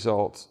search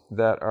results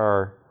that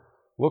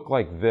look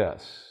like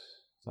this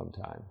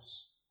sometimes.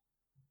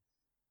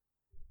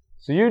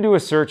 So you do a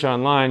search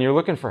online, you're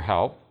looking for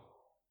help,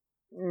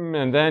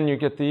 and then you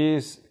get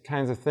these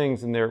kinds of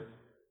things, and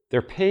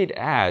they're paid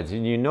ads,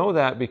 and you know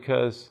that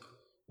because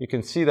you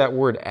can see that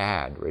word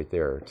ad right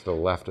there to the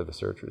left of the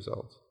search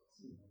results.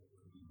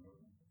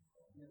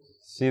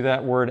 See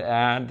that word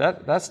ad?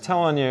 That's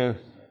telling you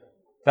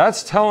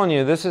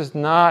this is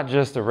not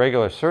just a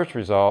regular search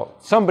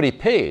result. Somebody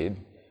paid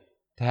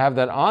to have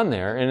that on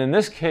there. And in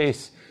this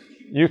case,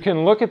 you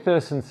can look at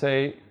this and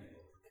say,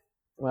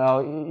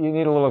 well, you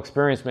need a little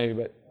experience maybe,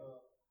 but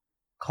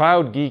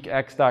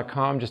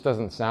cloudgeekx.com just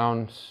doesn't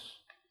sound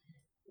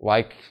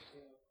like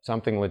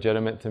something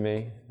legitimate to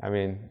me. I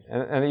mean,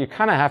 and you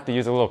kind of have to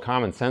use a little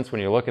common sense when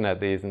you're looking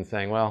at these and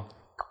saying, well,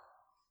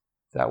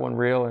 is that one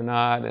real or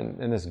not?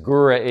 And this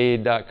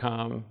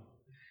GuraAid.com.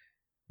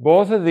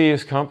 Both of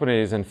these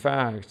companies, in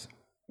fact,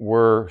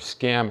 were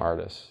scam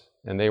artists,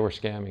 and they were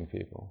scamming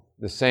people.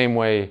 The same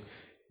way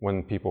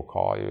when people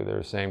call you, they're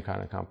the same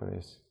kind of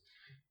companies.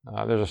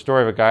 There's a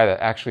story of a guy that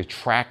actually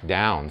tracked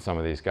down some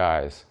of these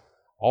guys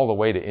all the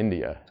way to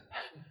India.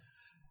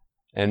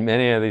 And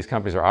many of these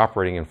companies are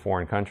operating in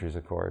foreign countries,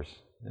 of course.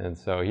 And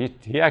so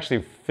he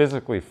actually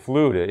physically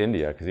flew to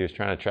India because he was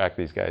trying to track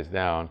these guys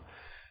down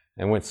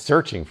and went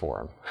searching for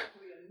them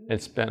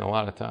and spent a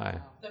lot of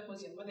time. Were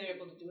they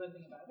able to do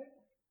anything about it?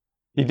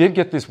 He did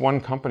get this one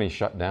company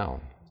shut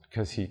down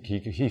because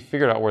he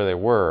figured out where they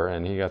were,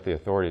 and he got the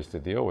authorities to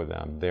deal with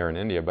them there in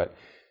India. But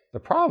the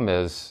problem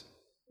is,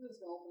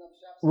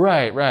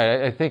 right.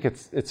 I think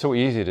it's so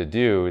easy to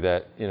do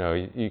that,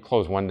 you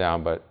close one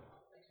down, but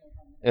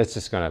it's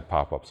just going to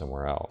pop up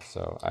somewhere else.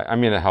 So I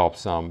mean, it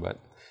helps some, but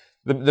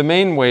the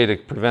main way to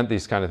prevent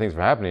these kind of things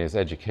from happening is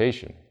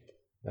education.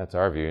 That's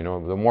our view.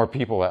 The more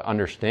people that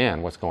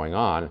understand what's going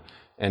on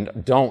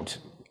and don't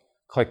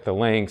click the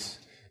links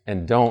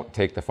and don't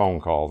take the phone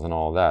calls and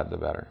all that, the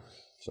better.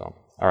 So,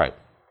 all right.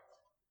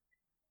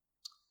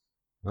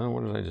 Well,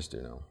 what did I just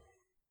do now?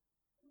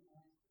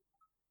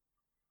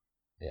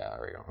 Yeah,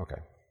 there we go.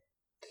 Okay.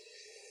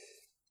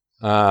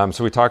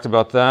 So we talked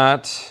about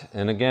that.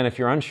 And again, if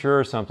you're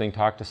unsure of something,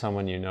 talk to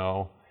someone you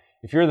know.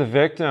 If you're the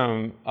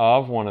victim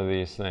of one of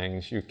these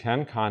things, you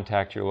can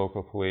contact your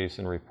local police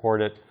and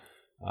report it.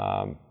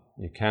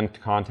 You can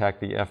contact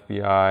the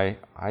FBI.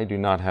 I do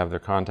not have their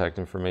contact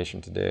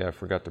information today. I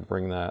forgot to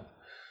bring that.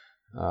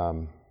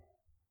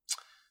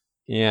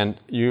 And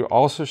you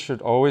also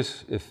should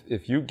always,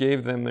 if you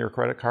gave them their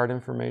credit card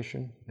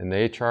information and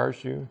they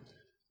charged you,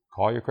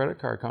 call your credit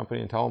card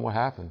company and tell them what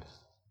happened.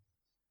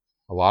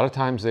 A lot of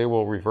times they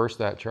will reverse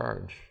that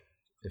charge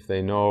if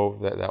they know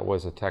that that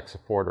was a tech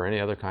support or any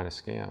other kind of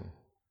scam.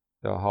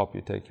 They'll help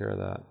you take care of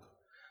that.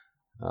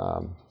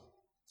 All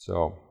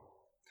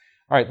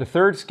right, the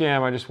third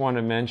scam I just want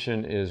to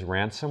mention is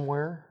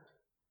ransomware.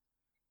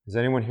 Has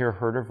anyone here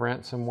heard of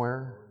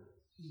ransomware?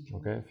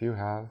 Okay, if you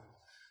have.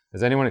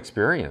 Has anyone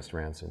experienced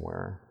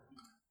ransomware?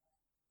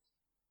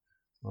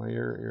 Well,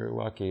 you're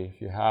lucky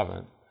if you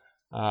haven't.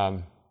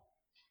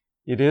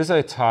 It is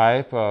a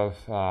type of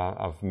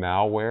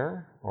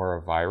malware or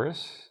a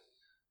virus,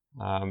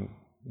 and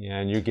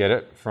you get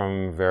it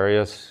from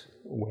various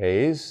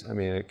ways. I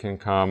mean, it can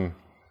come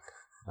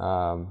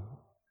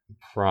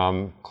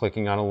from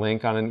clicking on a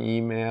link on an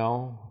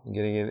email,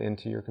 getting it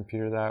into your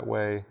computer that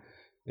way.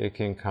 It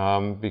can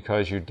come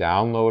because you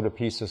download a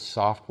piece of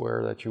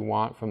software that you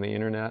want from the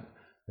internet,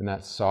 and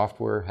that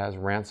software has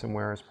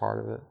ransomware as part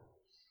of it.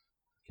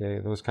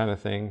 Okay, those kind of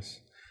things.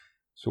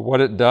 So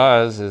what it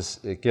does is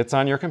it gets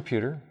on your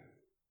computer,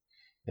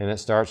 and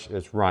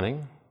it's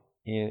running.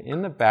 And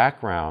in the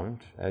background,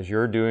 as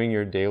you're doing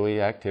your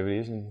daily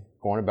activities and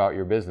going about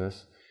your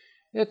business,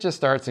 it just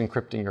starts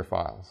encrypting your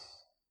files.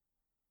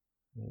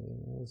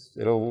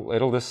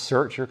 It'll just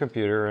search your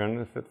computer, and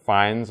if it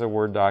finds a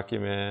Word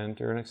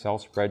document or an Excel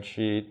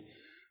spreadsheet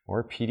or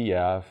a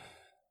PDF,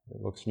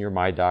 it looks in your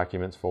My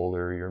Documents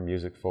folder, your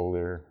music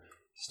folder,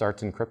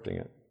 starts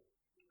encrypting it.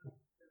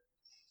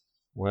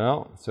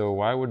 Well, so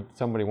why would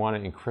somebody want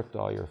to encrypt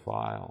all your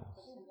files?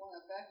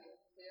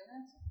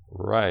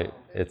 Right,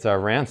 it's a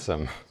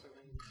ransom.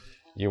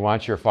 You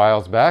want your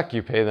files back,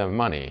 you pay them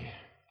money.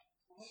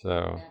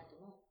 So,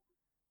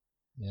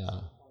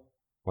 yeah.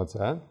 What's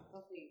that?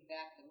 Hopefully you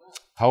back them up.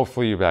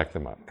 Hopefully you back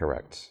them up,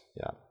 correct.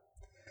 Yeah.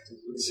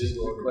 This is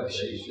the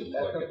question. The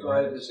backup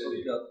drive is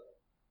hooked up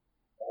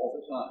all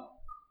the time.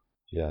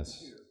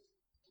 Yes.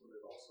 Will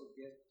it also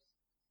get?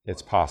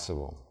 It's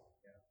possible.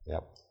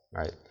 Yep.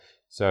 Right.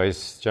 So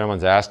this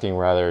gentleman's asking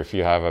rather if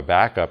you have a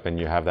backup and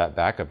you have that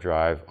backup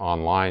drive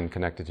online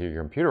connected to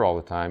your computer all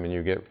the time and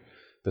you get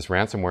this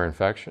ransomware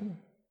infection,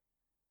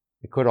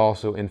 it could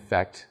also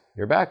infect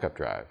your backup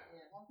drive.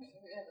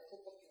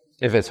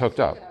 If it's hooked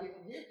up.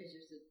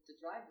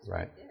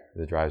 Right.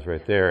 The drive's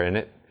right there. And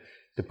it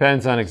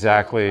depends on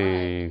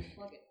exactly,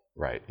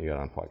 right, you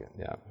gotta unplug it,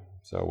 yeah.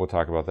 So we'll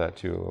talk about that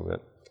too a little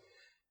bit.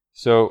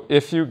 So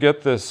if you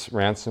get this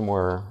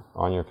ransomware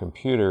on your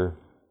computer,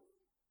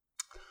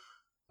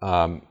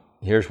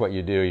 here's what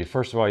you do.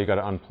 First of all, you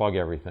gotta unplug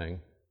everything.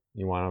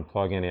 You wanna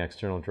unplug any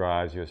external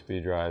drives,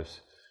 USB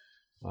drives,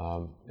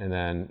 and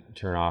then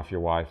turn off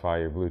your Wi-Fi,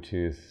 your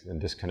Bluetooth, and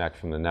disconnect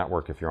from the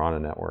network if you're on a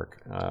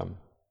network.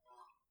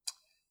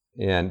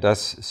 And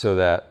that's so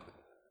that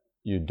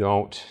you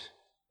don't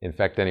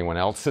infect anyone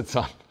else that's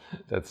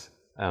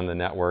on the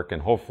network,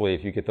 and hopefully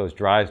if you get those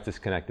drives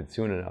disconnected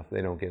soon enough,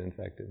 they don't get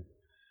infected.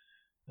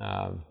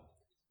 And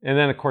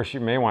then of course you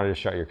may want to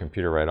just shut your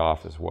computer right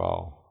off as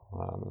well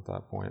at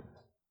that point.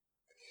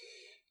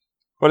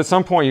 But at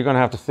some point you're going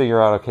to have to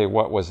figure out, okay,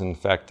 what was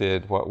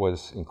infected, what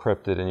was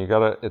encrypted, and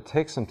it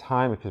takes some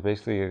time because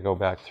basically you go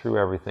back through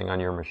everything on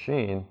your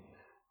machine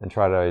and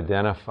try to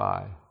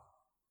identify,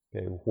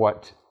 okay,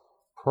 what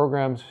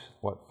programs,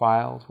 what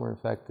files were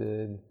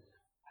infected,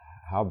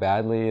 how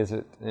badly is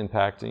it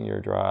impacting your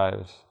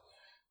drives,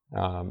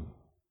 and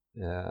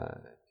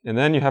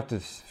then you have to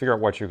figure out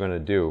what you're going to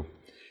do.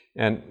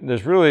 And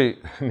there's really,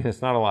 I mean,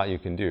 it's not a lot you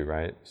can do,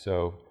 right?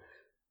 So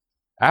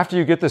after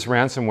you get this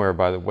ransomware,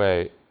 by the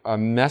way, a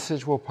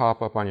message will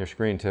pop up on your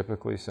screen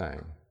typically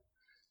saying,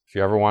 if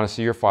you ever want to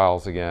see your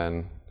files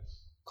again,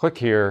 click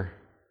here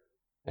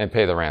and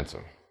pay the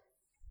ransom,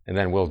 and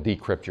then we'll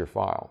decrypt your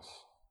files.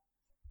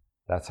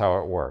 That's how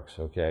it works,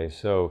 okay?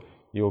 So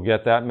you'll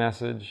get that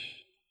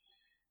message,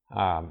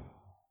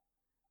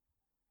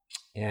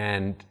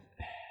 and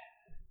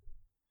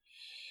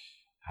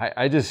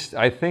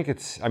I think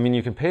it's, I mean,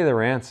 you can pay the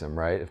ransom,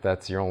 right, if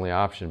that's your only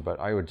option, but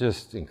I would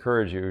just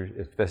encourage you,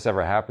 if this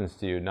ever happens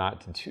to you,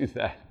 not to do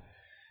that.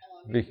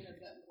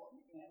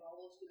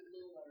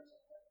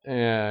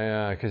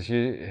 Yeah, because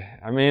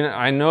I mean,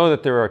 I know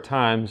that there are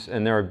times,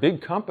 and there are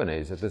big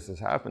companies that this has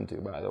happened to,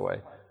 by the way.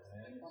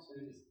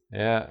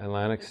 Yeah,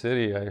 Atlantic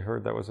City, I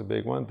heard that was a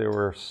big one. There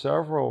were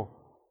several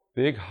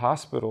big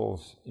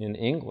hospitals in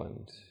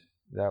England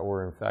that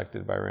were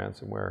infected by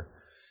ransomware.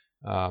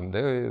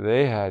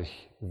 They had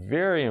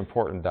very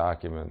important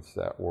documents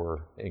that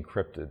were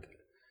encrypted,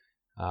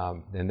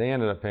 and they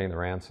ended up paying the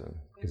ransom.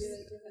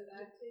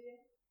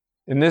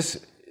 In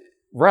this,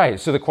 right?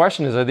 So the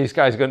question is: are these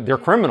guys going? They're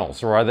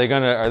criminals, or are they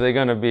going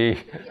to be?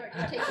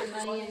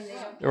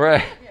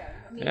 Right?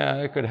 Yeah,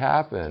 it could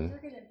happen.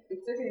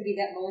 If they're going to be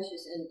that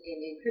malicious and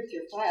encrypt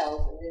your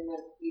files and then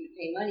want you to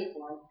pay money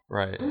for them,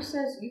 right? Who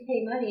says you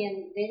pay money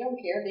and they don't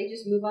care? They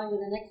just move on to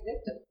the next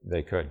victim.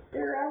 They could.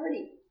 They're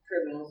already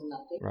criminals and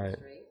not victims, right?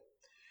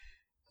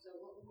 So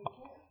what would they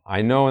care?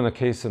 I know in the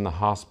case in the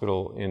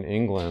hospital in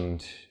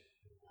England,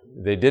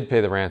 they did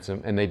pay the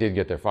ransom and they did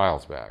get their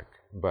files back.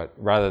 But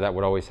rather that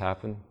would always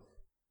happen.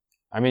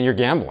 I mean, you're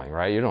gambling,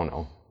 right? You don't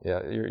know.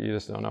 Yeah, you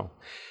just don't know.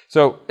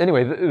 So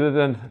anyway,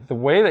 the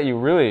way that you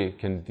really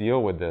can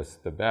deal with this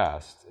the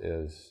best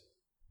is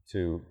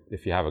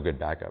if you have a good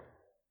backup.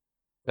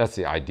 That's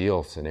the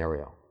ideal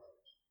scenario.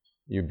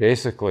 You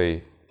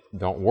basically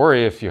don't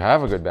worry if you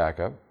have a good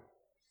backup.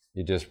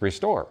 You just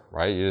restore,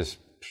 right? You just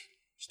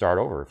start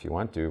over if you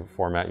want to,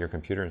 format your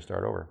computer and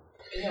start over.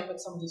 Yeah, but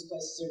some of these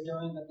places are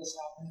doing that this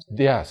happens.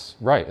 Yes,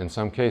 right, in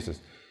some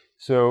cases.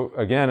 So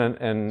again,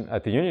 and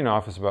at the union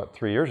office about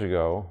 3 years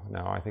ago,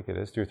 now I think it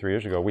is 2 or 3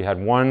 years ago, we had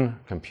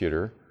one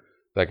computer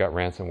that got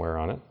ransomware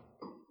on it,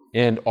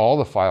 and all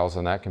the files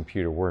on that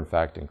computer were in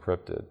fact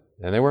encrypted,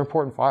 and they were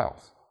important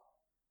files.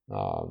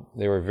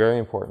 They were very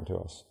important to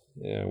us.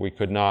 We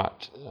could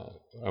not,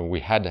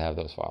 we had to have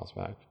those files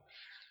back,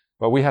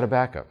 but we had a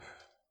backup.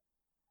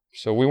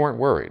 So we weren't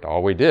worried.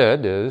 All we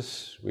did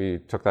is we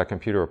took that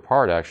computer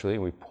apart, actually,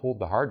 and we pulled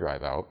the hard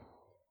drive out,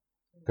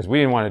 because we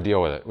didn't want to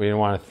deal with it. We didn't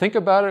want to think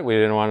about it. We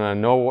didn't want to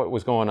know what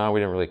was going on. We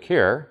didn't really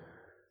care,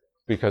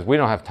 because we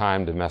don't have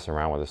time to mess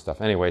around with this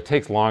stuff. Anyway, it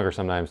takes longer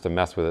sometimes to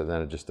mess with it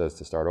than it just does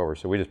to start over.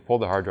 So we just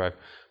pulled the hard drive,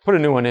 put a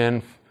new one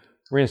in,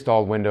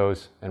 reinstalled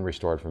Windows, and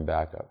restored from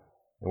backup.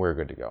 And we were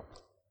good to go.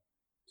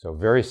 So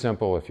very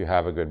simple if you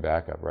have a good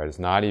backup, right? It's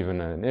not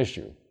even an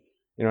issue.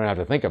 You don't have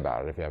to think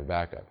about it if you have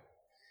backup.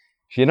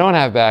 If you don't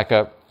have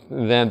backup,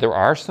 then there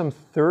are some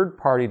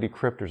third-party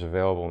decryptors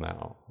available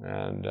now.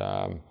 And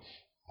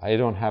I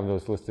don't have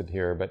those listed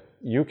here, but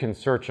you can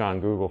search on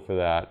Google for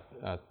that.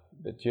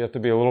 But you have to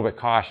be a little bit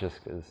cautious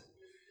because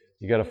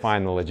you got to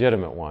find the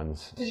legitimate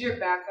ones. Is your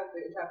backup that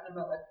you're talking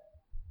about, like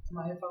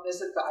my phone,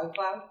 is it the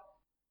iCloud?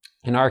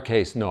 In our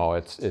case, no.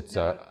 It's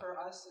for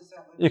us, us? Is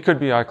that what It could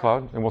be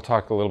iCloud, and we'll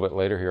talk a little bit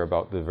later here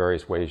about the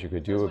various ways you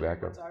could do a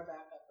backup. What's our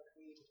backup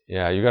if we...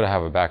 Yeah, you got to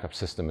have a backup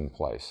system in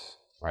place,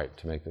 right,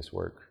 to make this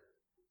work.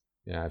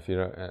 Yeah, if you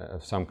don't,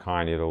 of some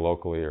kind, either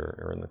locally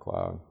or in the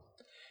cloud.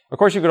 Of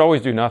course, you could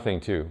always do nothing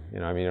too. You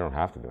know, I mean, you don't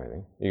have to do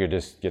anything. You could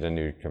just get a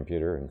new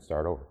computer and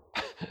start over.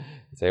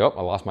 Say, oh,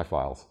 I lost my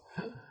files.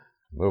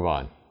 Move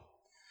on.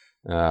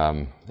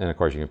 And of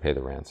course, you can pay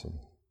the ransom.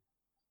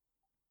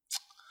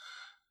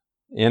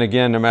 And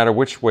again, no matter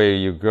which way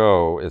you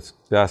go, it's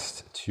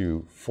best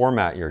to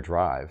format your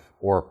drive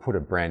or put a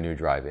brand new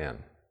drive in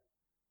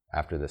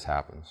after this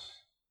happens.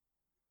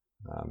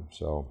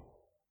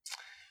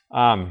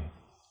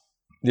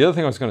 The other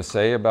thing I was going to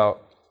say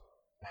about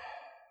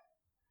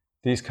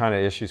these kind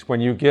of issues, when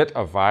you get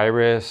a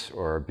virus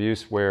or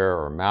abuseware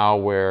or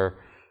malware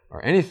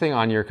or anything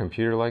on your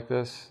computer like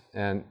this,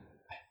 and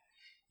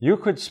you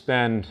could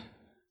spend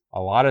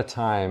a lot of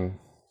time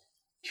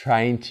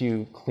trying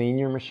to clean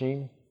your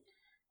machine.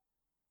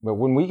 But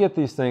when we get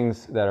these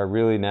things that are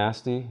really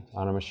nasty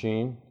on a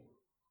machine,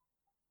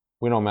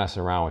 we don't mess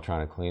around with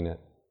trying to clean it.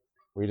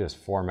 We just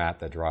format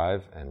the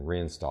drive and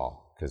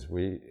reinstall, because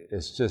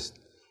it's just,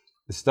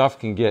 the stuff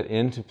can get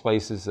into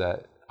places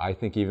that I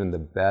think even the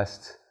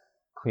best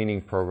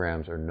cleaning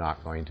programs are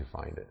not going to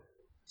find it.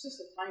 It's just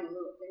a tiny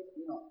little thing that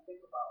you don't think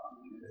about. I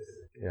mean,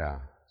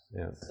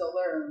 Yeah. it's still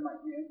there and it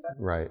might be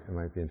infected. Right, it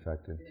might be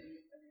infected.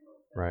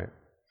 Right.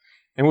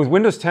 And with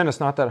Windows 10, it's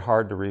not that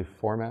hard to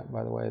reformat,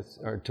 by the way,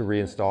 or to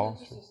reinstall.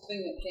 It's just this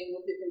thing that came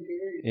with your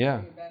computer. Yeah.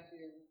 Bring it back to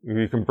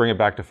your... You can bring it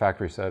back to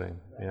factory setting,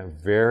 yeah,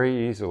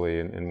 very easily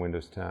in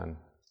Windows 10.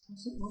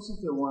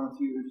 Wasn't there one a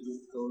few years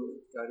ago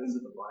that got into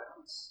the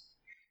BIOS?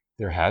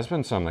 There has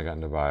been some that got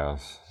into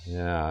BIOS.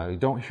 Yeah, you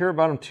don't hear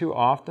about them too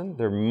often.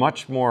 They're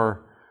much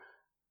more,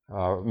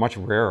 much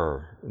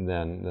rarer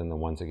than the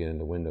ones that get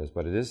into Windows.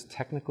 But it is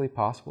technically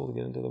possible to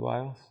get into the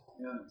BIOS.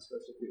 Yeah,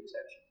 especially if you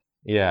attach it.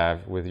 Yeah,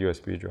 with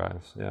USB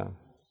drives. Yeah,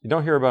 you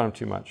don't hear about them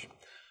too much.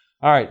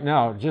 All right,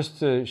 now just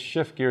to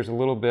shift gears a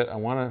little bit, I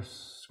want to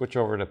switch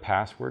over to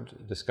passwords,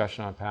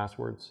 discussion on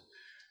passwords,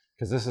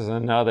 because this is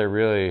another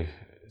really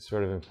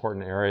sort of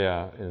important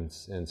area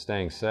in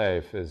staying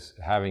safe, is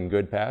having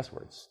good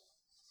passwords.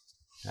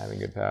 Having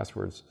good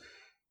passwords.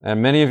 And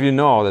many of you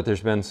know that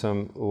there's been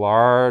some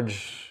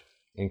large,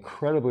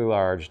 incredibly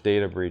large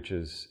data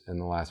breaches in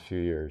the last few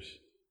years.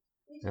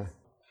 Yeah.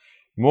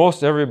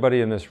 Most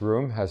everybody in this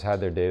room has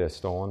had their data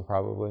stolen,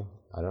 probably.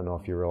 I don't know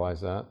if you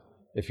realize that.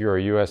 If you're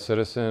a US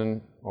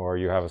citizen or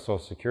you have a social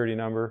security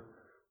number,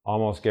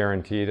 almost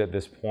guaranteed at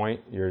this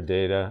point your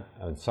data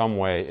in some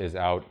way is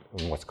out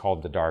in what's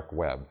called the dark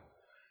web,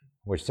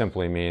 which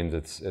simply means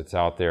it's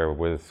out there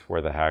with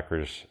where the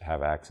hackers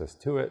have access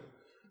to it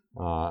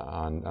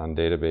on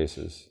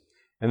databases.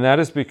 And that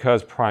is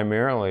because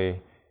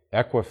primarily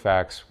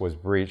Equifax was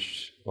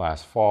breached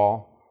last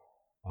fall.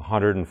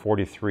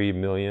 143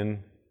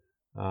 million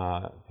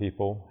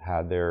people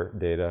had their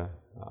data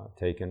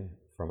taken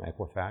from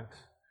Equifax.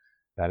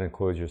 That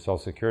includes your social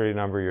security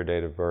number, your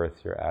date of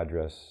birth, your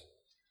address.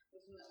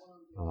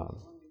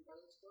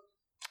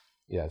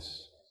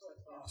 Yes.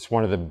 It's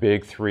one of the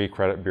big three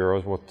credit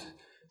bureaus.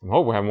 I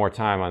hope we'll have more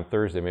time on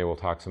Thursday. Maybe we'll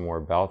talk some more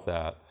about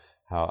that,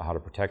 how to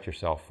protect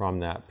yourself from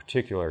that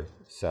particular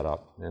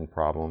setup and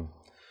problem.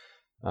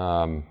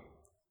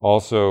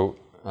 Also,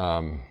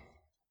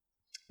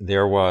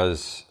 there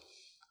was,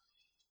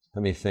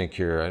 let me think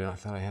here. I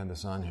thought I had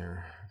this on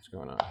here. What's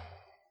going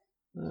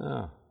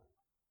on?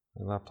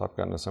 My laptop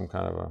got into some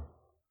kind of a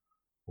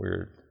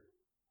weird...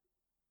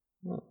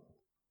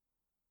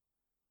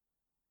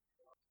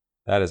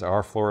 That is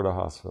our Florida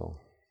hospital.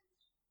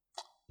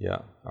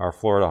 Yeah, our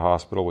Florida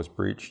hospital was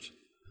breached.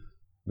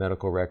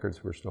 Medical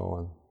records were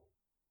stolen.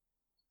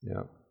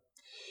 Yeah.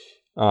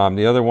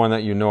 The other one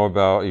that you know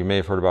about, you may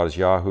have heard about, is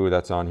Yahoo.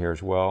 That's on here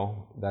as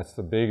well. That's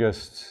the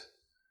biggest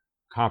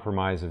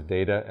compromise of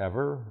data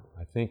ever.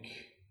 I think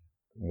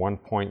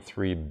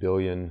 1.3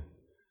 billion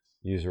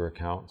user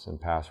accounts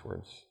and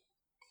passwords.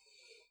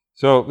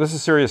 So this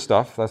is serious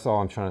stuff. That's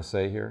all I'm trying to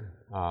say here.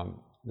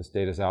 This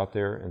data's out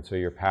there, and so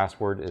your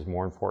password is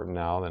more important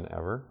now than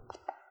ever.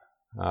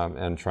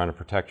 And trying to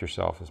protect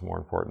yourself is more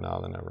important now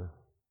than ever.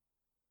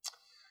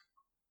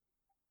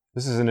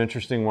 This is an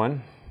interesting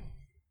one.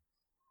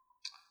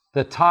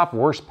 The top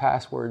worst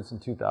passwords in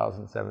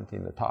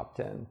 2017, the top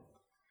 10.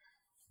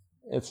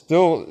 It's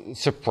still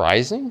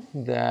surprising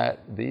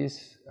that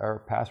these are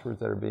passwords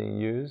that are being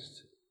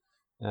used.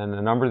 And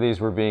a number of these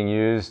were being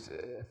used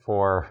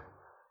for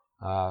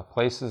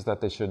places that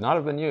they should not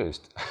have been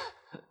used,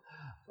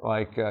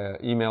 like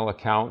email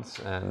accounts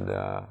and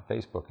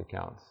Facebook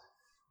accounts.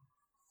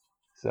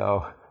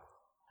 So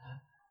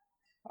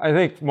I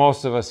think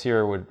most of us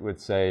here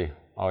would say,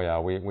 oh yeah,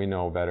 we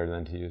know better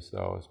than to use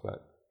those,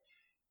 but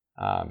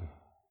You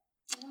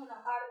know,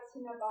 the hardest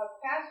thing about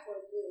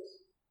passwords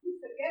is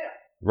you forget it.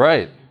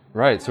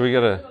 Right. So we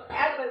gotta.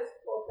 Atlas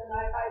book, and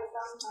I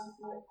sometimes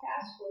my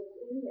passwords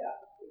in there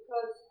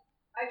because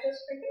I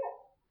just forget.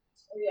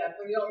 Oh yeah,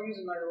 but you don't use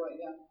them right away,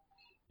 yeah.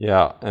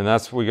 Yeah, and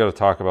we got to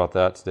talk about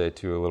that today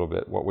too a little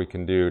bit, what we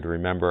can do to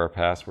remember our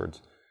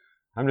passwords.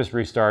 I'm just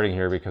restarting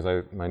here because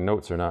my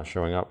notes are not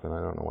showing up and I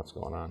don't know what's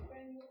going on.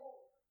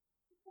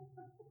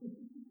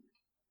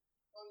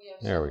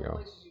 There we go.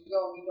 Places you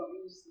go and you don't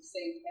use the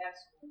same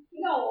password.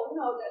 No,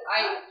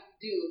 I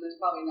do, and it's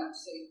probably not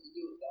safe to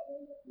do it that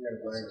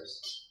way.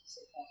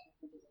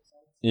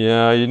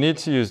 Yeah, you need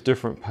to use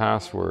different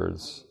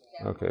passwords.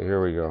 Okay,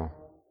 here we go.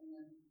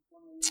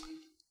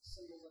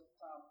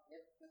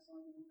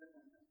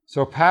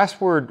 So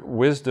password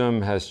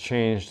wisdom has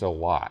changed a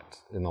lot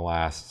in the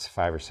last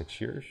 5 or 6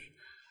 years.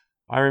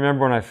 I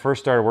remember when I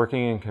first started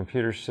working in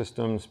computer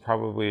systems,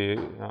 probably it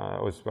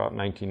was about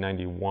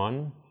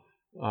 1991,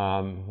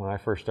 when I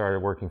first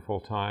started working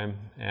full-time,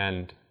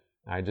 and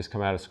I just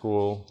come out of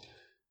school,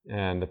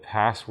 and the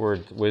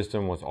password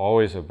wisdom was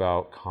always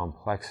about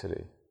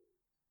complexity.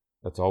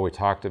 That's all we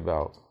talked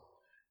about.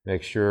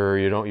 Make sure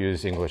you don't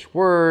use English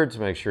words,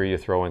 make sure you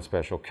throw in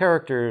special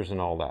characters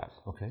and all that,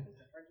 okay?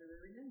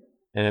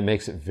 And it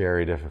makes it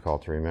very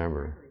difficult to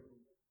remember.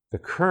 The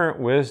current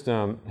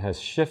wisdom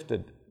has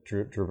shifted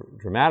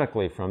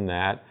dramatically from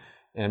that,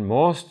 and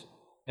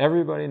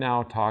everybody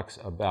now talks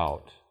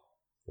about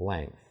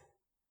length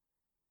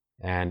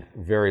and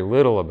very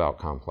little about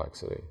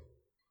complexity.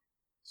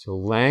 So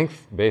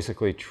length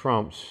basically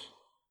trumps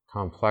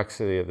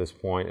complexity at this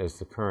point is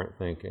the current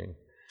thinking.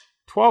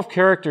 12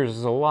 characters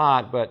is a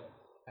lot, but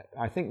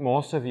I think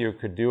most of you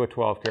could do a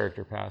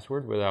 12-character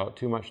password without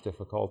too much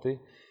difficulty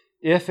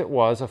if it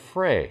was a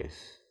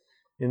phrase.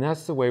 And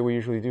that's the way we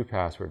usually do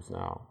passwords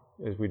now,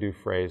 is we do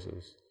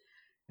phrases.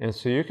 And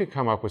so you could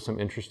come up with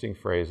some interesting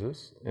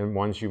phrases and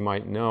ones you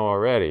might know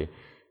already.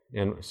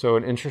 And so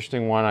an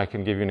interesting one, I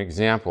can give you an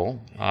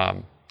example.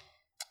 Most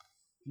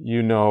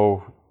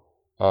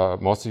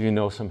of you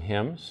know some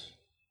hymns,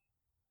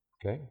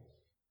 okay?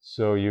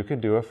 So you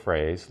could do a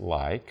phrase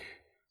like,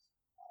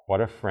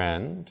 "What a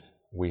friend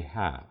we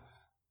have."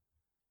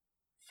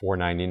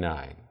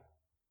 $4.99.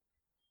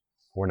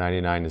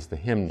 $4.99 is the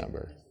hymn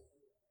number.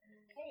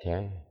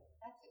 Okay.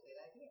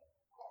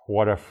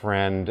 What a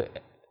friend,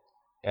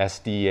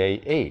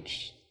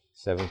 SDAH,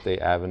 Seventh-day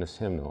Adventist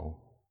Hymnal,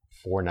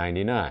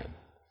 $4.99.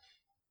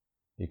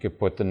 You could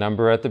put the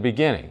number at the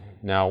beginning.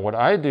 Now, what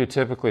I do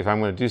typically, if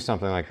I'm going to do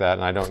something like that,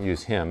 and I don't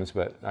use hymns,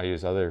 but I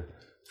use other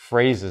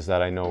phrases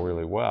that I know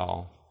really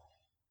well,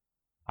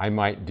 I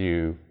might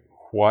do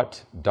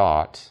what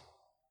dot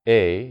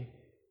a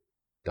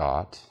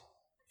dot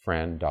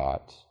friend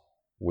dot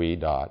we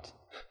dot,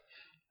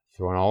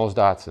 throwing all those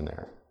dots in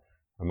there.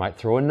 I might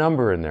throw a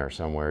number in there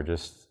somewhere,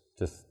 just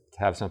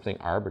have something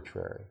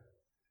arbitrary.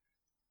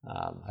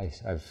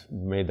 I've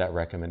made that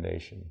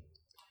recommendation.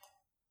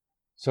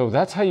 So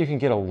that's how you can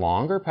get a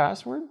longer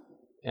password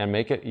and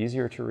make it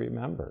easier to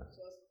remember.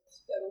 So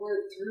that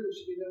word through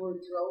should be the word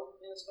throw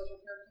in a special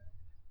character?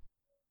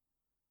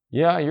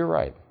 Yeah, you're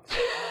right.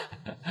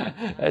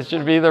 That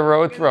should be the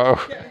row throw.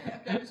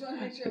 I just want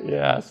to make sure.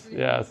 Yes.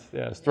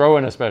 Throw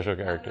in a special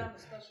character.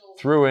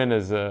 Through in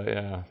is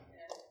yeah.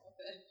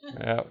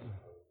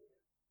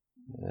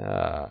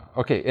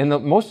 Okay, and the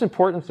most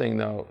important thing,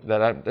 though,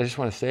 that I just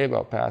want to say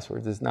about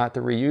passwords is not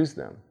to reuse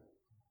them.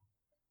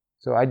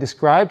 So I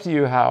described to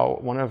you how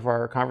one of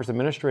our conference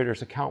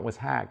administrators' account was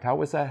hacked. How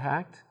was that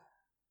hacked?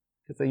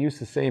 Because they used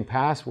the same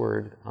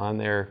password on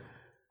their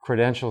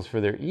credentials for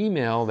their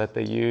email that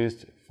they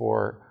used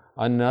for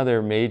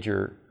another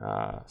major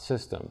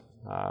system,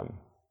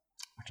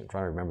 which I'm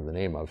trying to remember the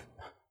name of.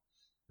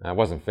 It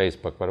wasn't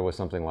Facebook, but it was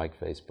something like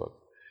Facebook.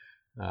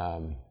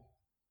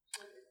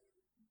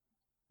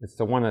 It's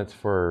the one that's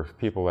for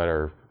people that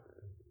are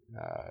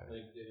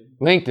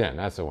LinkedIn,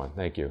 that's the one,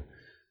 thank you.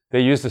 They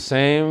used the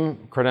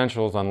same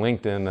credentials on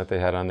LinkedIn that they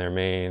had on their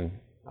main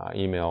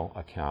email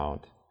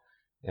account.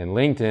 And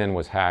LinkedIn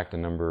was hacked a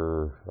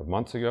number of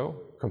months ago,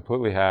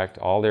 completely hacked.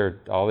 All their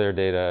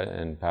data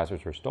and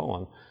passwords were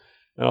stolen.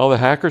 And all the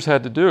hackers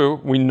had to do,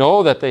 we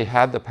know that they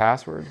had the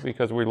password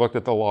because we looked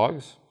at the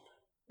logs.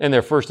 In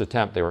their first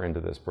attempt, they were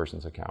into this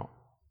person's account.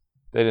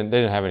 They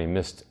didn't have any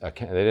missed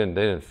account. They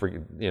didn't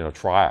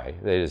try.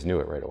 They just knew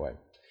it right away.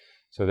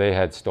 So they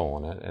had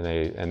stolen it, and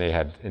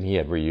he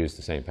had reused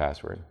the same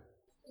password.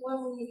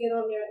 When you get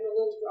on there in the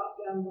little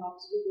drop-down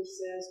box, Google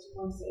says to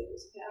unsave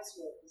this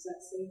password. Is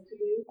that safe to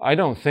do? I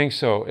don't think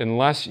so,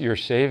 unless you're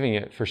saving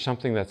it for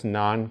something that's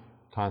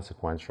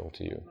non-consequential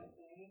to you.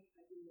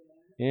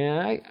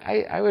 Yeah,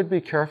 I would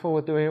be careful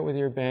with doing it with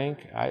your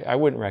bank. I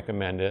wouldn't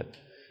recommend it.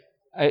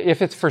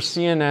 If it's for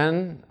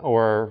CNN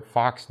or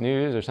Fox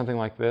News or something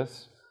like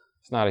this,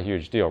 it's not a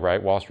huge deal, right?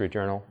 Wall Street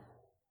Journal.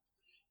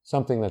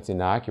 Something that's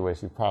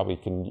innocuous, you probably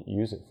can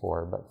use it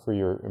for, but for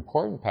your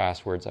important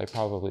passwords, I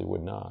probably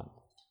would not.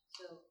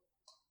 So,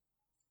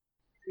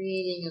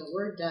 creating a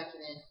Word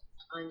document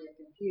on your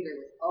computer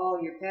with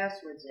all your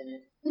passwords in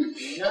it,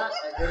 not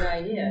a good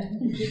idea.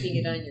 Keeping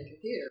it on your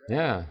computer, right?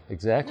 Yeah,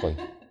 exactly.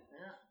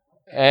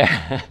 Okay.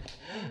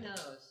 Who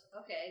knows?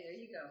 Okay, there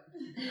you go.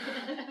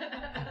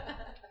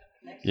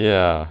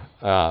 Yeah.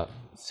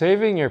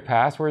 Saving your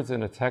passwords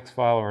in a text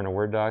file or in a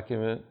Word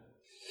document,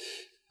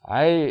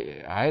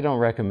 I don't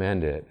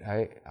recommend it.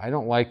 I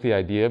don't like the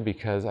idea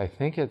because I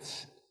think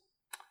it's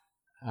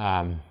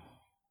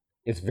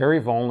very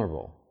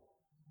vulnerable.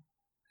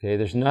 Okay,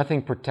 there's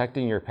nothing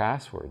protecting your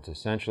passwords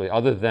essentially,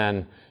 other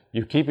than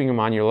you keeping them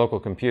on your local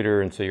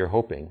computer, and so you're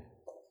hoping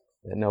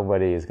that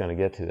nobody is going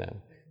to get to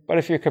them. But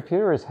if your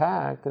computer is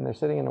hacked and they're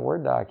sitting in a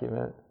Word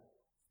document,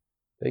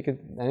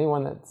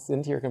 anyone that's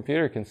into your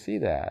computer can see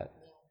that.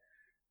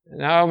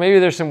 Now, maybe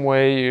there's some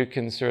way you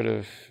can sort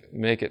of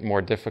make it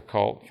more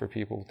difficult for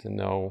people to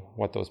know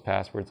what those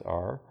passwords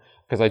are.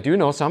 Because I do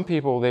know some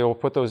people, they will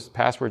put those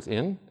passwords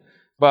in,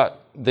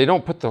 but they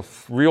don't put the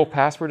real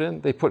password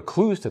in, they put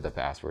clues to the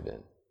password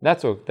in.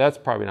 That's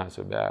probably not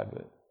so bad.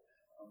 But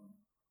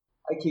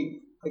I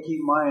keep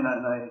mine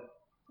on a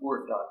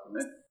Word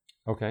document.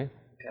 Okay.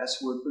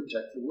 Password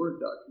protect the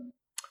Word document.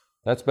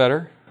 That's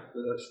better.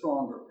 With a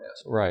stronger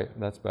password. Right,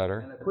 that's better.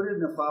 And I put it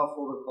in a file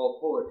folder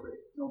called Poetry.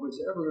 Nobody's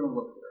ever going to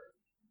look there.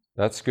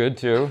 That's good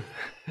too.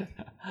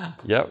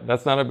 Yep,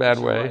 that's not a bad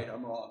way. Right,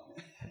 I'm wrong.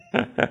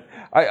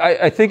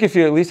 I think if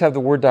you at least have the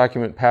Word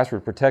document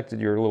password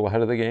protected, you're a little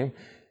ahead of the game.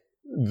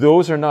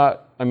 Those are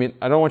not, I mean,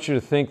 I don't want you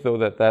to think though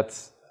that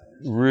that's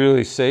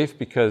really safe,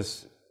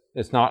 because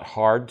it's not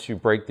hard to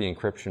break the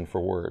encryption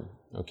for Word.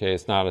 Okay,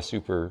 it's not a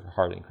super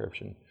hard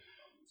encryption.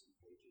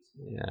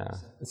 Yeah,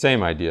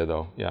 same idea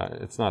though. Yeah,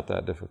 it's not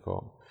that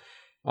difficult.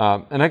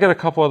 And I got a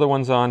couple other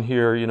ones on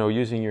here, you know,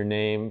 using your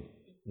name,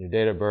 your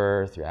date of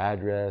birth, your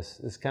address,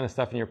 this kind of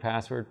stuff in your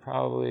password,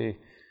 probably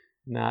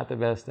not the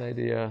best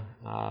idea.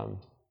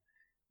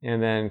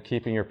 And then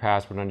keeping your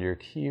password under your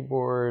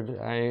keyboard,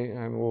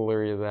 I'm a little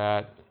leery of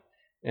that.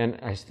 And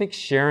I think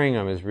sharing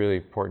them is really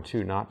important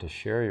too, not to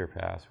share your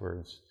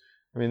passwords.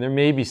 I mean, there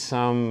may be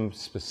some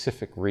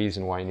specific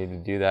reason why you need to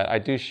do that. I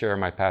do share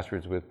my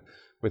passwords with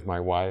my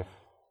wife.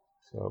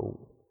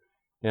 So,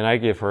 and I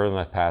give her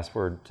my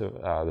password to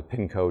the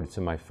PIN code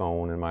to my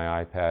phone and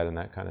my iPad and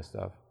that kind of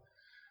stuff.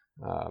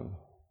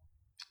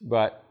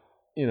 But,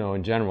 you know,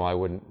 in general, I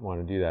wouldn't want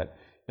to do that.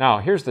 Now,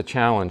 here's the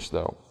challenge,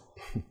 though.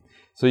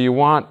 So you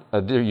want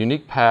a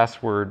unique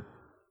password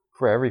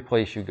for every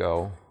place you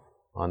go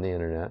on the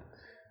internet.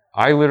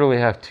 I literally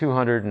have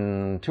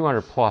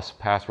 200 plus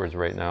passwords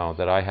right now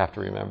that I have to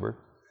remember.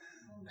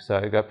 So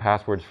I've got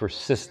passwords for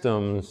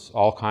systems,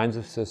 all kinds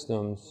of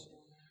systems,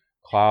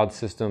 cloud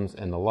systems,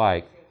 and the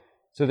like.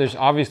 So there's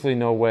obviously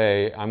no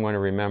way I'm going to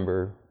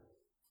remember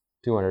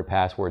 200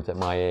 passwords at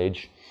my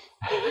age.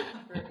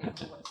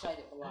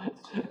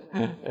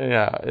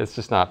 Yeah, it's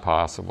just not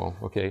possible.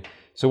 Okay,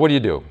 so what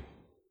do?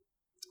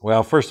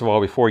 Well, first of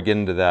all, before we get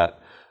into that,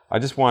 I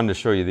just wanted to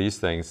show you these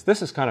things.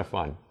 This is kind of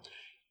fun.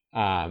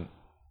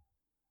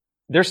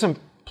 There's some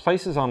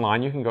places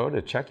online you can go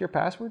to check your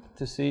password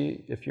to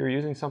see if you're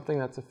using something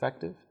that's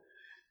effective.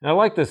 And I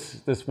like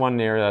this one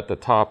there at the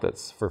top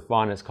that's for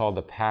fun. It's called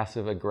the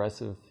Passive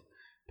Aggressive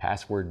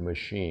Password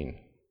Machine.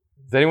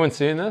 Has anyone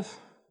seen this?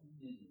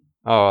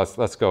 Oh,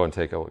 let's go and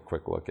take a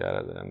quick look at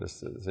it then, just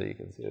so you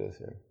can see this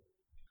here.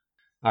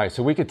 All right,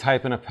 so we could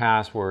type in a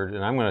password,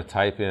 and I'm going to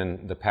type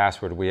in the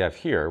password we have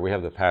here. We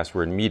have the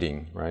password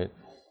meeting, right?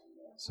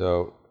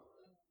 So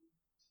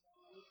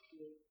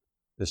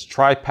it's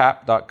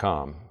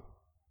trypap.com.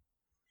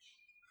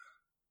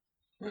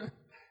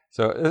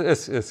 So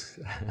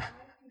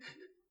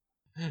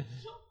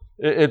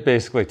it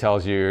basically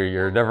tells you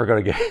you're never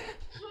going to get.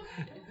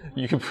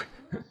 You can.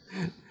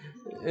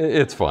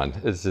 It's fun.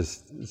 It's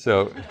just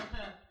so.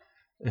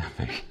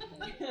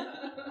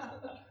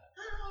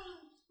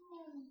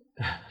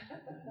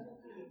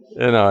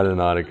 And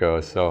on it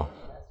goes. So.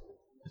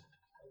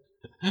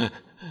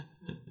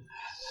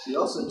 You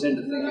also tend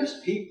to think it's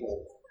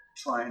people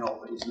trying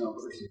all these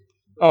numbers.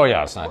 Oh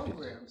yeah, it's not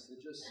people.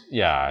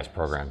 Yeah, it's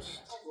programs.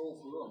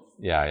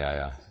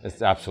 Yeah.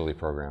 It's absolutely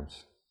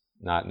programs,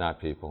 not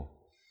people.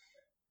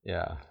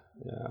 Yeah.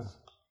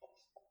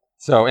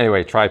 So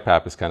anyway,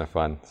 TryPap is kind of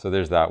fun. So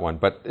there's that one.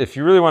 But if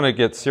you really want to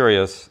get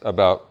serious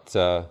about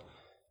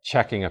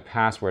checking a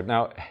password,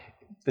 now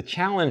the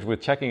challenge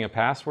with checking a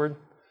password,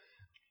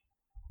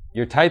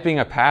 you're typing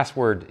a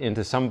password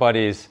into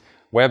somebody's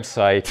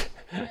website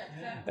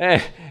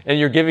and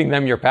you're giving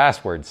them your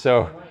password.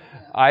 So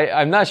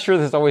I'm not sure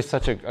this is always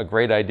such a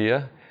great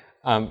idea.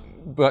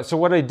 But so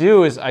what I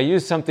do is I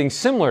use something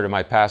similar to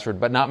my password,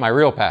 but not my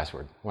real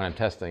password when I'm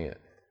testing it.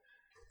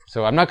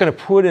 So I'm not going to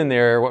put in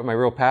there what my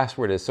real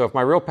password is. So if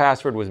my real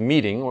password was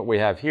meeting, what we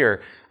have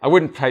here, I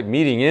wouldn't type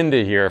meeting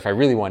into here if I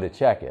really wanted to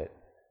check it.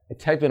 I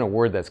type in a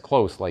word that's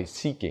close, like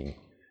seeking,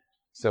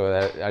 so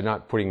that I'm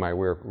not putting my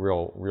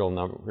real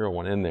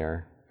one in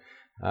there.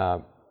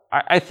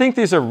 I think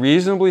these are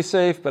reasonably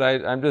safe,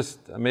 but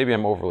maybe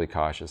I'm overly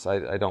cautious.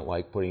 I don't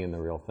like putting in the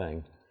real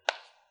thing.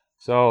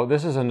 So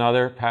this is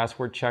another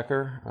password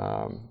checker.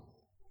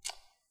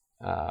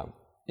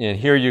 And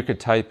here you could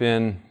type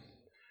in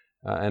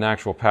an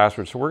actual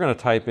password. So we're going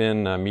to type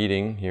in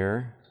meeting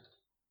here,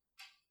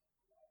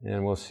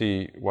 and we'll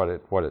see what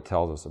it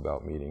tells us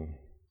about meeting.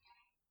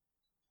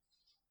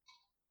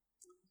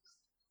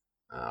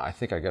 I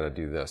think I got to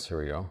do this. Here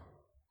we go.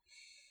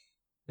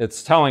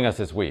 It's telling us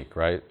it's weak,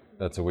 right?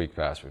 That's a weak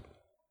password.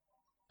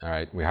 All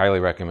right, we highly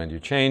recommend you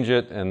change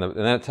it, and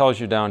then it tells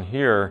you down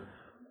here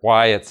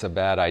why it's a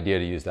bad idea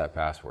to use that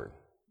password.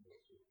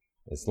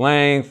 It's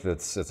length,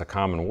 it's a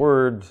common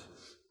word.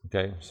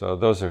 Okay, so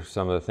those are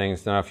some of the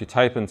things. Now, if you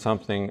type in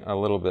something a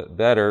little bit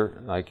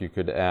better, like you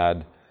could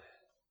add,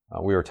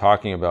 we were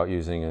talking about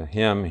using a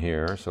hymn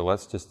here, so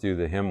let's just do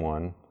the hymn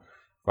one.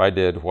 If I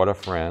did, what a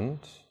friend.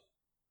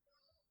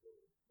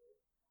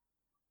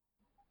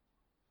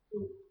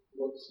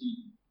 What's the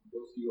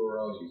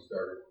URL you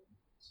started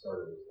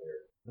with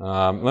there?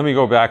 Let me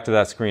go back to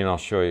that screen. I'll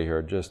show you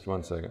here. Just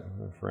one second.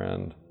 A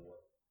friend,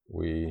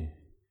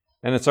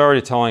 and it's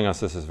already telling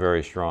us this is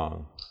very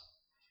strong.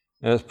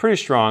 And it's pretty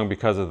strong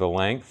because of the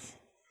length.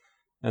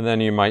 And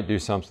then you might do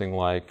something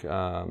like,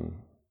 let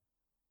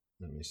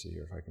me see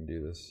here if I can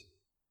do this.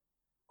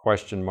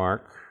 Question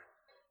mark,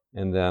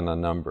 and then a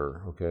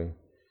number, okay?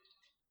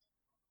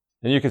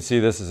 And you can see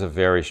this is a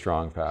very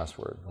strong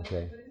password,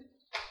 okay?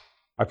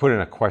 I put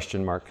in a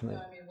question mark.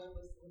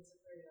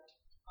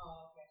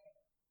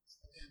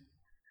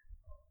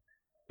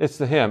 It's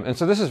the hymn. And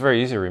so this is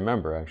very easy to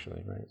remember,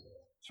 actually, right?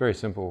 It's very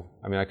simple.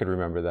 I mean, I could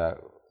remember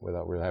that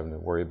without really having to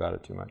worry about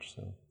it too much.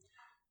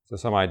 So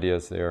some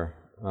ideas there.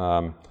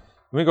 Let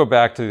me go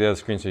back to the other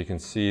screen so you can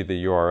see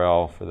the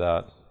URL for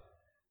that.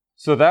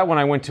 So that one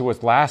I went to was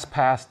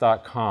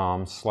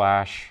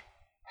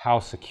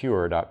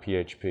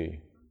lastpass.com/howsecure.php.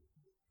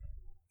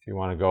 If you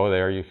want to go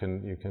there, you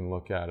can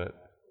look at it.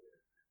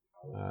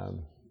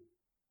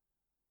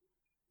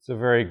 It's a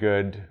very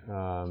good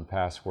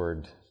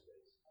password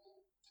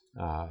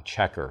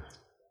checker.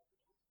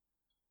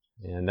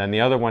 And then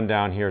the other one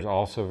down here is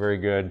also very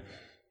good.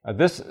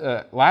 This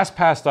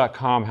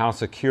LastPass.com How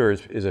Secure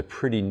is a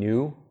pretty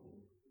new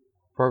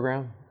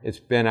program. It's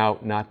been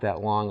out not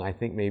that long, I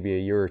think maybe a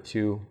year or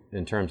two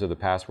in terms of the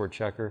password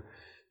checker.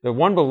 The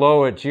one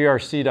below it,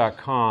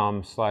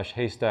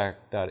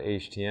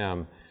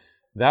 grc.com/haystack.htm,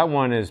 that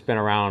one has been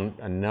around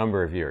a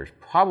number of years.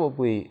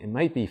 Probably, it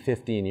might be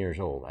 15 years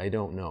old. I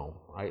don't know.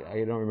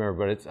 I don't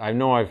remember, but I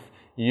know I've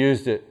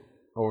used it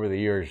over the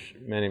years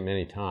many,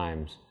 many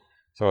times.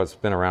 So it's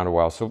been around a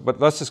while. So, but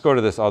let's just go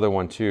to this other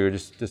one too,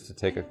 just to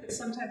take a.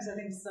 Sometimes I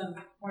think some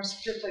more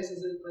secure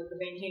places, like the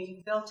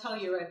banking, they'll tell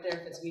you right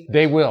there if it's weak.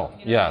 They will,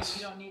 yes.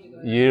 You don't need to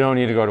go. You don't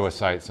need to go to a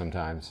site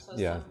sometimes. So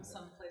yeah.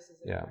 Some places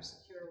are more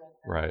secure like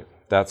that. Right.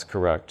 That's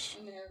correct.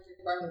 And they have to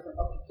require for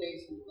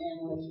uppercase and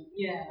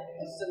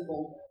a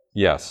symbol.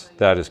 Yes,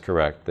 that is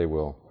correct. They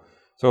will.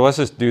 So let's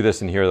just do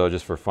this in here though,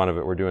 just for fun of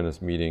it. We're doing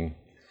this meeting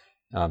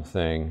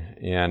thing,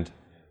 and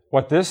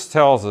what this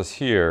tells us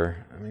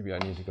here, maybe I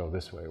need to go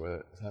this way with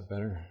it. Is that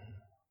better?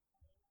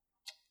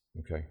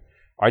 Okay.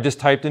 I just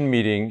typed in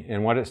meeting,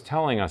 and what it's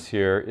telling us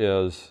here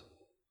is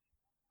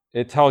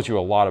it tells you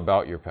a lot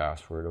about your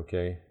password,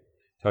 okay? It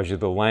tells you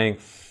the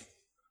length,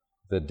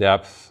 the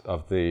depth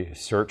of the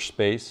search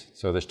space.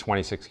 So there's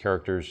 26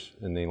 characters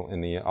in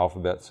the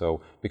alphabet,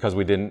 so because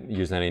we didn't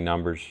use any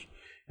numbers.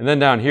 And then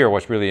down here,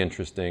 what's really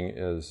interesting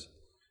is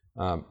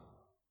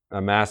a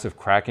massive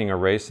cracking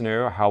array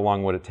scenario. How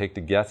long would it take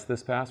to guess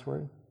this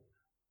password?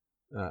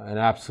 An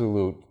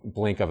absolute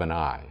blink of an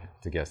eye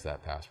to guess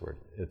that password.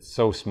 It's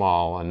so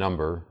small a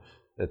number,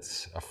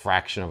 it's a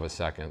fraction of a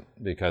second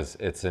because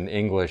it's an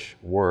English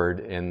word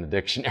in the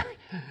dictionary.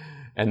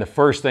 And the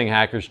first thing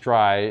hackers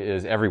try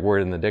is every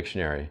word in the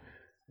dictionary.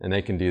 And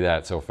they can do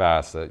that so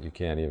fast that you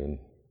can't even,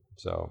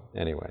 so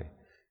anyway.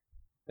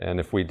 And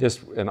if we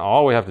and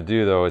all we have to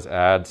do though is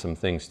add some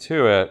things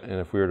to it, and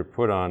if we were to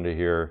put onto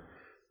here,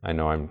 I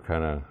know I'm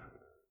kind of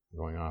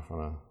going off on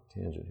a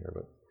tangent here,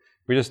 but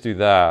if we just do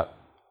that,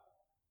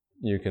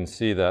 you can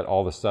see that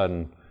all of a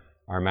sudden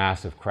our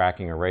massive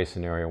cracking array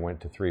scenario went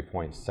to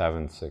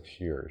 3.76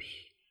 years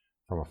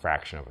from a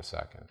fraction of a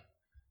second.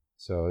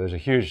 So there's a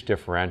huge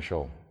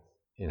differential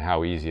in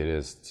how easy it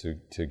is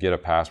to get a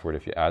password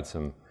if you add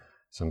some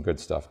good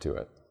stuff to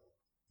it.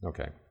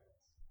 Okay.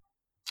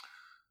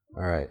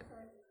 All right.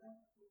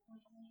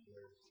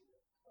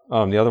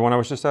 The other one I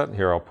was just at,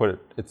 here I'll put it,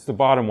 it's the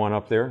bottom one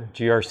up there,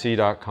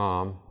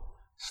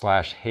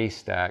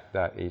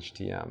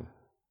 grc.com/haystack.htm.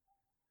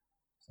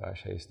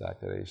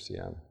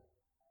 /haystack.htm.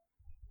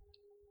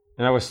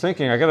 And I was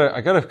thinking, I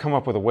gotta come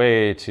up with a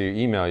way to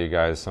email you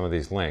guys some of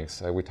these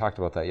links. We talked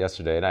about that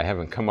yesterday, and I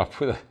haven't come up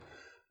with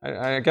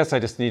I guess I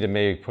just need to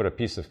maybe put a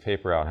piece of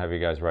paper out and have you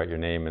guys write your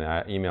name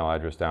and email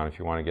address down if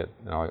you want to get,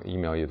 and I'll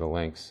email you the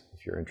links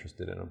if you're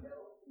interested in them.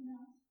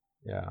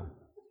 Yeah.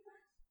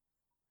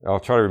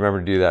 I'll try to remember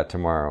to do that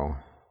tomorrow.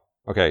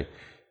 Okay,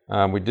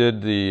 we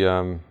did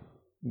the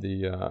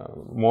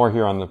more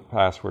here on the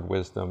password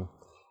wisdom.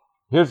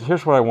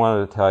 Here's what I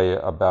wanted to tell you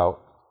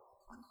about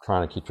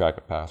trying to keep track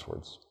of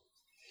passwords.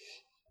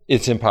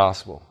 It's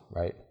impossible,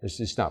 right? It's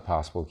just not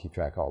possible to keep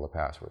track of all the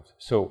passwords.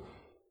 So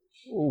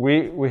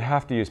we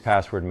have to use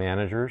password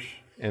managers,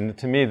 and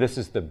to me, this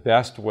is the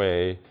best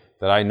way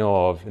that I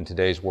know of in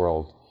today's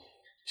world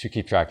to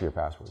keep track of your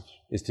passwords,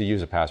 is to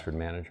use a password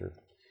manager.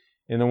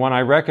 And the one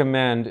I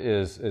recommend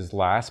is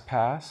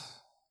LastPass,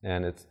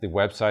 and the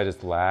website is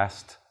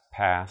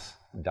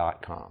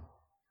lastpass.com.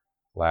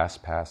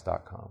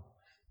 LastPass.com.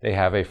 They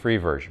have a free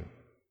version,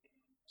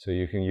 so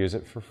you can use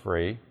it for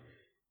free.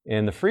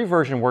 And the free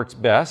version works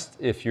best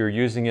if you're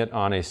using it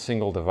on a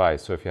single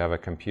device. So if you have a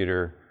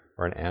computer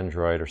or an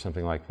Android or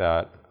something like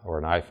that, or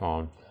an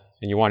iPhone,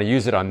 and you want to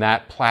use it on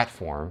that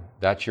platform,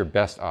 that's your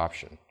best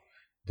option,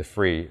 the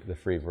free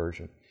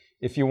version.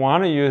 If you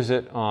want to use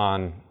it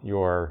on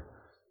your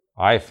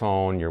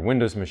iPhone, your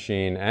Windows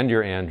machine, and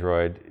your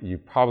Android, you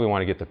probably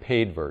want to get the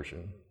paid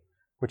version,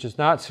 which is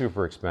not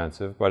super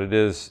expensive, but it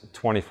is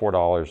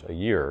 $24 a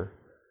year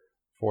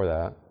for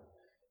that.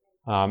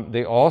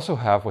 They also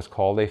have what's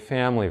called a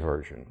family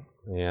version,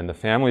 and the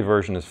family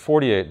version is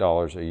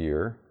 $48 a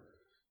year,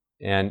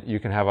 and you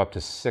can have up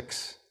to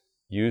 6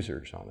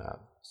 users on that.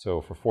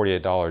 So for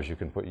 $48, you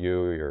can put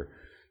you, your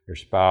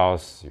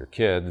spouse, your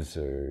kids,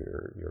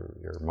 or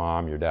your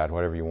mom, your dad,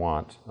 whatever you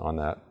want on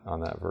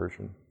that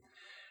version.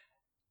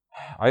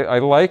 I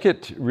like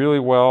it really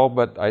well,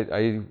 but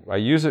I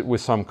use it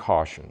with some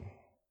caution,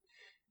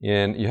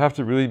 and you have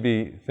to really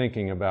be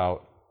thinking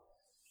about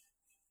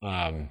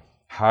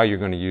how you're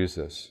going to use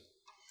this.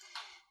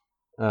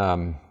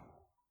 And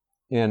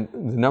the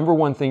number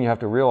one thing you have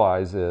to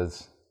realize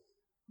is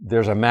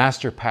there's a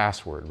master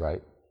password,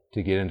 right,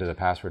 to get into the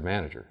password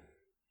manager.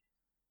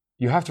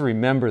 You have to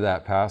remember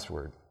that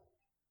password.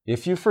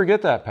 If you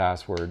forget that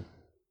password,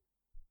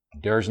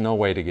 there's no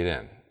way to get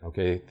in,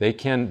 okay?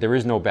 There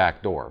is no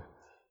back door.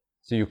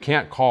 So you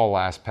can't call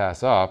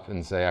LastPass up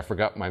and say, I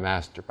forgot my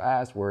master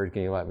password,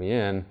 can you let me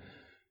in?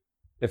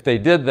 If they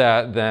did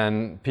that,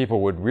 then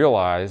people would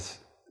realize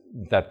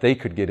that they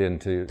could get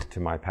into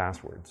my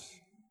passwords.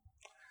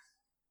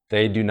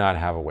 They do not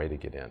have a way to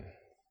get in.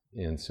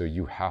 And so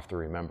you have to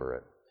remember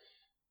it.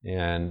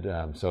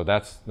 And so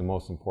that's the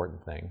most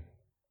important thing.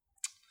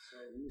 So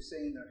are you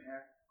saying they're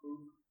hack-proof?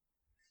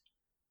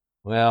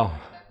 Well,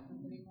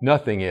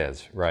 nothing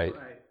is, right?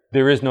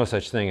 There is no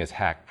such thing as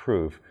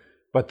hack-proof,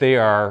 but they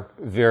are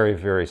very,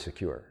 very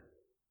secure.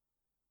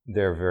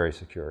 They're very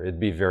secure. It'd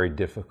be very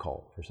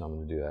difficult for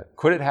someone to do that.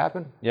 Could it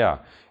happen? Yeah.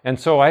 And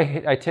so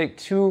I take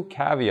 2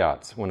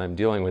 caveats when I'm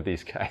dealing with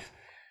these guys.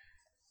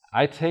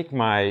 I take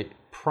my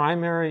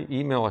primary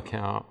email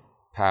account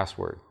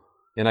password,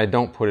 and I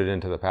don't put it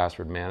into the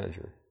password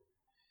manager.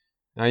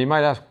 Now you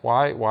might ask,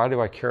 why do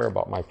I care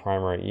about my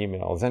primary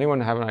email? Does anyone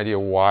have an idea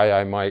why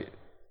I might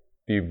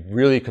be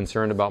really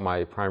concerned about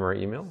my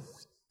primary email?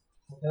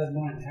 I've had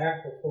mine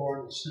hacked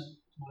before and sent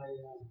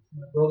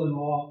my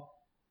brother-in-law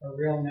a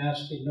real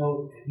nasty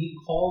note, and he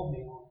called me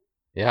on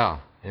it. Yeah.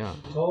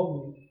 He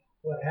told me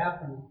what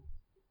happened,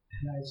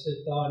 and I said,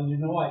 Don, you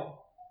know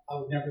I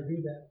would never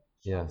do that.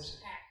 Yes.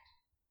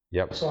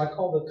 Yep. So I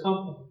called the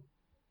company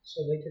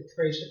so they could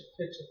trace it,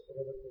 fix it,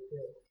 whatever they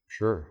did.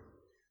 Sure.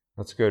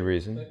 That's a good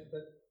reason.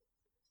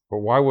 But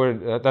why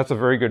would, that's a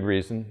very good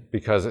reason,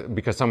 because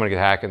someone could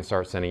hack and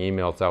start sending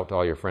emails out to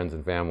all your friends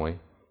and family.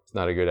 It's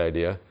not a good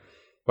idea.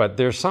 But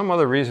there's some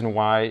other reason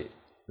why,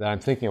 that I'm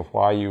thinking of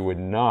why you would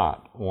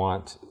not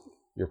want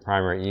your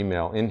primary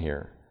email in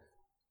here.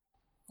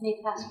 Any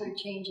password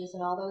changes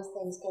and all those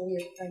things go to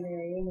your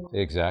primary email.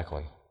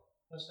 Exactly.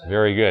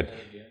 Very good.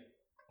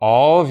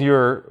 All of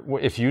your,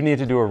 if you need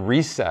to do a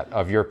reset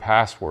of your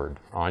password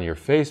on your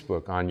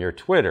Facebook, on your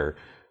Twitter,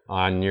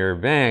 on your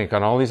bank,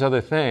 on all these other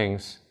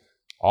things,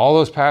 all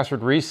those password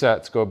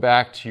resets go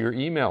back to your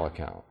email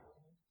account.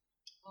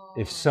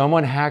 If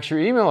someone hacks your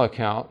email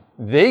account,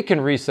 they can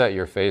reset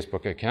your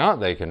Facebook account,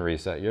 they can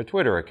reset your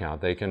Twitter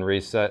account, they can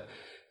reset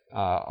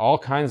all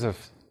kinds of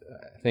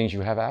things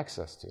you have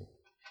access to.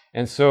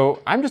 And so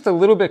I'm just a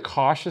little bit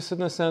cautious in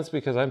this sense,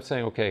 because I'm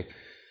saying, okay,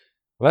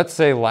 let's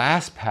say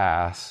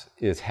LastPass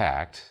is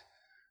hacked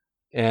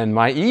and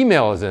my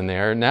email is in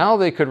there. Now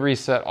they could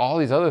reset all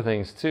these other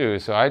things too.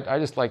 So I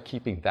just like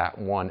keeping that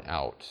one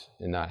out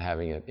and not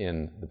having it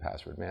in the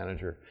password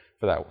manager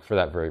for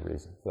that very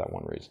reason, for that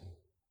one reason.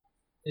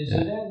 Is it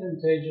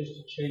advantageous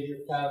to change your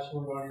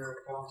password on your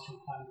account from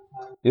time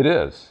to time? It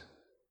is.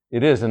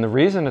 It is. And the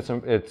reason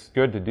it's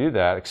good to do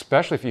that,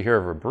 especially if you hear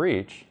of a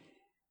breach,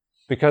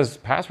 because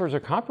passwords are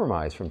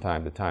compromised from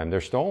time to time.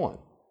 They're stolen.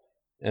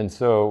 And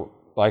so,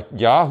 like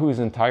Yahoo's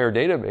entire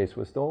database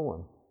was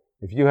stolen.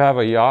 If you have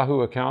a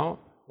Yahoo account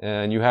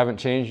and you haven't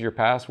changed your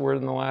password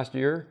in the last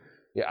year,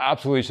 you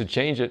absolutely should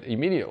change it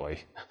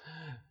immediately.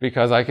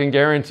 Because I can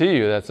guarantee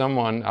you that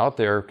someone out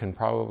there can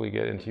probably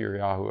get into your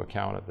Yahoo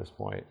account at this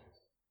point.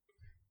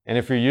 And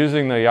if you're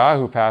using the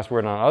Yahoo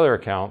password on other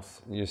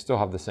accounts, you still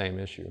have the same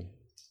issue.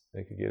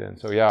 They could get in.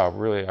 So yeah,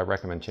 really, I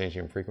recommend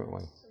changing them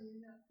frequently.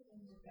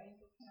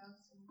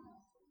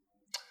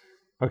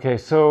 Okay,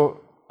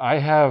 so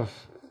I've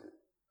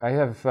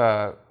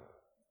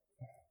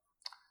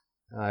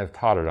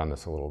tottered on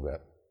this a little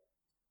bit.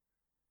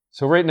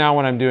 So right now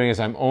what I'm doing is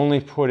I'm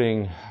only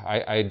putting,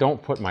 I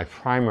don't put my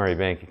primary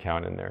bank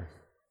account in there.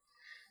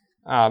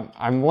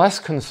 I'm less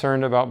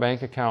concerned about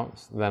bank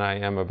accounts than I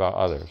am about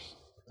others.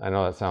 I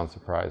know that sounds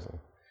surprising.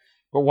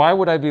 But why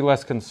would I be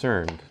less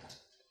concerned?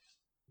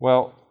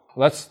 Well,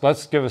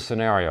 let's give a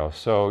scenario.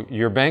 So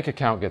your bank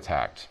account gets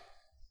hacked.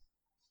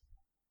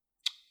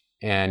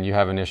 and you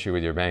have an issue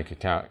with your bank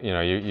account,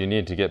 you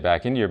need to get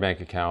back into your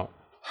bank account,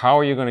 how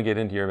are you going to get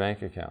into your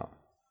bank account?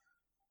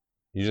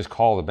 You just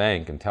call the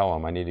bank and tell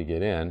them I need to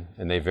get in,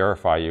 and they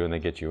verify you and they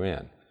get you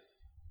in.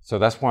 So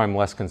that's why I'm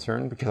less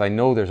concerned, because I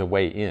know there's a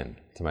way in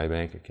to my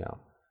bank account.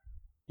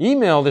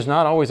 Email, there's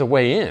not always a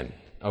way in,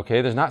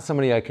 okay? There's not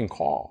somebody I can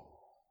call.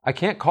 I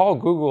can't call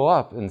Google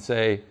up and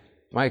say,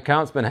 my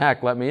account's been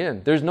hacked, let me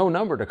in. There's no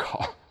number to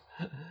call.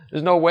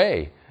 There's no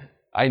way.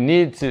 I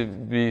need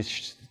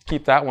to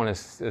keep that one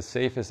as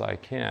safe as I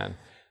can.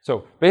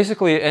 So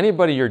basically,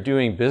 anybody you're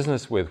doing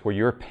business with where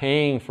you're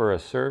paying for a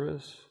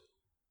service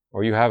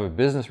or you have a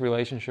business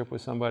relationship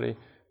with somebody,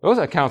 those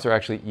accounts are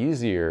actually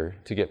easier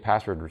to get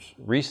password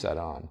reset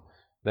on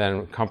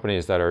than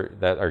companies that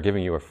are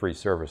giving you a free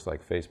service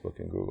like Facebook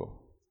and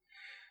Google.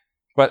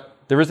 But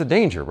there is a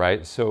danger,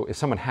 right? So if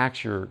someone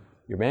hacks your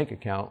bank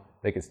account,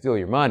 they could steal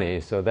your money.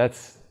 So that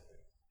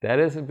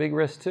is a big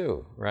risk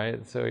too,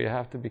 right? So you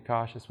have to be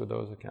cautious with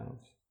those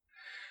accounts.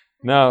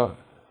 Now,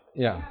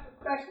 yeah. I have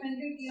a question.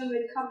 You deal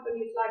with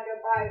companies like I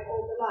buy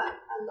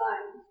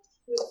online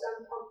with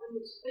some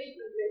companies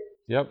frequently.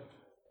 Yep.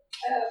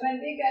 When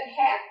they get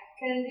hacked,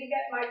 can they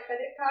get my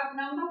credit card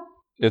number?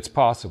 It's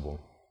possible.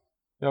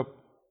 Yep.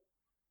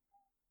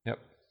 Yep.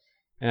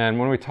 And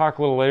when we talk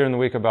a little later in the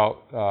week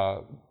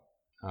about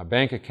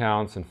bank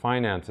accounts and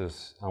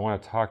finances, I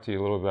want to talk to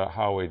you a little about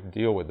how we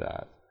deal with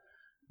that.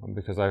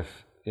 Because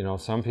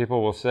some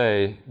people will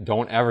say,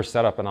 don't ever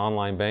set up an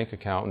online bank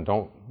account and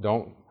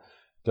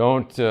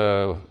don't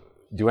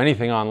do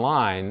anything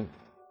online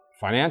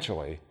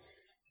financially.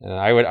 And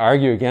I would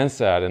argue against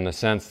that in the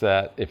sense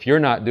that if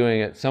you're not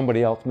doing it,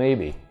 somebody else may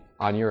be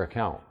on your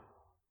account.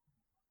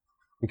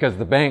 Because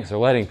the banks are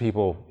letting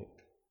people,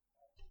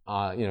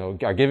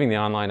 are giving the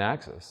online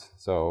access.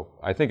 So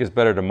I think it's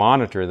better to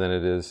monitor than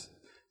it is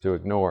to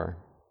ignore.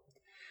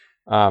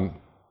 Yeah,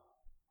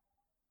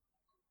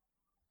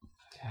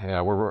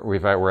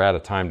 we're out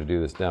of time to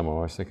do this demo.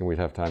 I was thinking we'd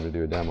have time to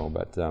do a demo,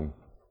 but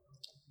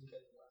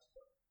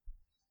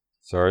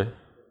sorry,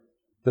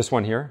 this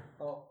one here.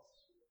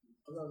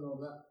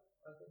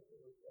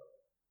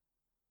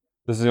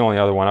 This is the only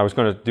other one. I was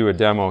going to do a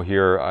demo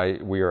here.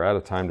 We are out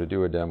of time to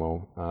do a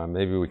demo.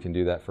 Maybe we can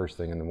do that first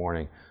thing in the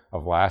morning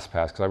of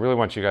LastPass, because I really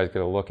want you guys to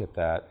get a look at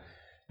that.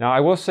 Now,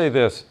 I will say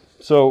this.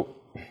 So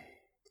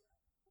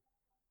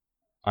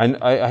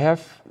I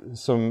have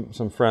some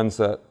friends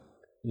that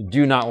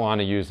do not want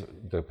to use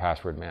the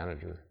password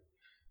manager,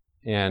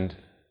 and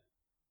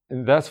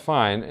that's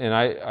fine. And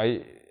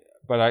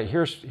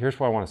here's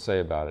what I want to say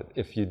about it.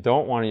 If you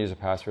don't want to use a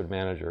password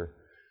manager,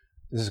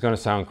 this is going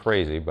to sound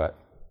crazy, but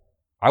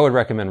I would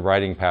recommend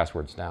writing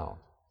passwords down.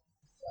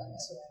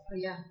 Oh,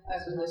 yeah.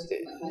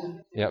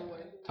 Yep.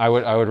 I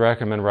would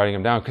recommend writing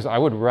them down, because I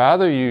would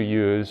rather you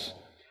use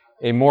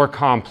a more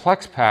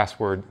complex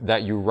password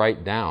that you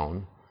write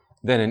down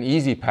than an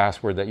easy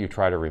password that you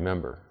try to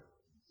remember.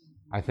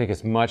 I think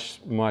it's much,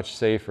 much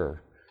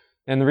safer.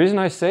 And the reason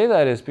I say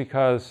that is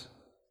because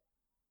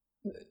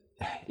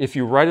if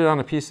you write it on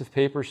a piece of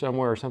paper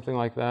somewhere or something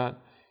like that,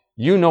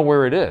 you know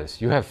where it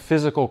is. You have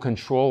physical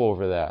control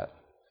over that.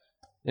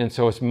 And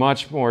so it's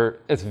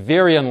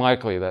very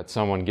unlikely that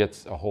someone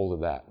gets a hold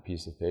of that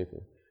piece of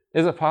paper.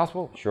 Is it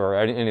possible? Sure,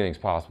 anything's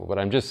possible. But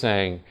I'm just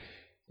saying,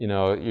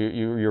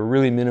 you're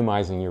really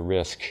minimizing your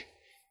risk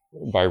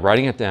by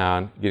writing it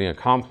down, getting a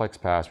complex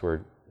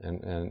password,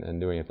 and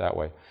doing it that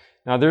way.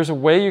 Now, there's a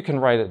way you can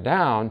write it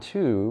down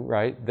too,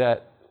 right?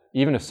 That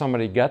even if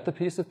somebody got the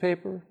piece of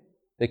paper,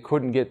 they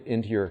couldn't get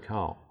into your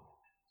account,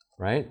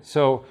 right?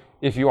 So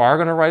if you are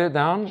going to write it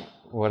down,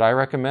 what I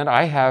recommend,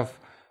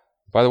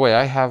 by the way,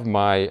 I have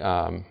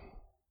my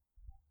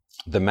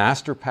the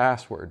master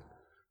password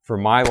for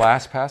my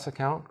LastPass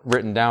account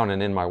written down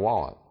and in my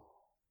wallet.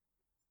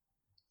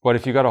 But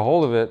if you got a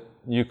hold of it,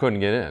 you couldn't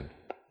get in.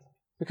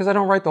 Because I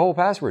don't write the whole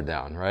password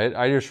down, right?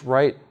 I just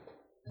write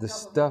the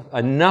stuff,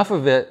 enough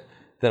of it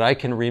that I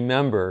can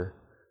remember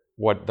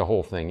what the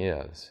whole thing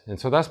is. And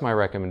so that's my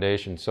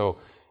recommendation. So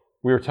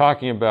we were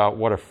talking about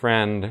what a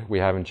friend we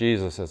have in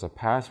Jesus as a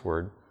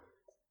password.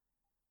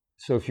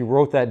 So if you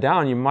wrote that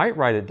down, you might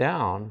write it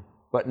down,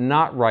 but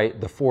not write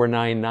the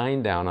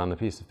 499 down on the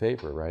piece of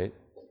paper, right?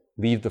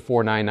 Leave the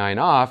 499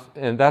 off,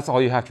 and that's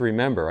all you have to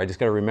remember. I just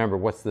got to remember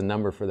what's the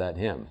number for that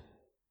hymn.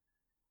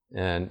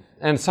 And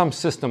some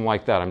system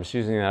like that, I'm just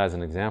using that as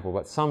an example,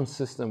 but some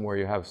system where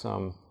you have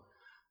some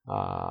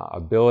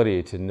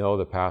ability to know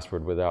the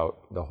password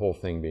without the whole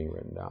thing being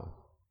written down.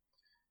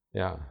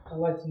 Yeah. I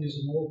like to use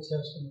an Old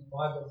Testament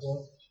Bible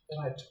book,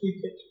 and I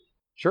tweak it.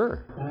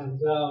 Sure. And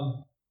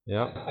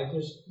yeah.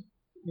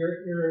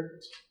 Your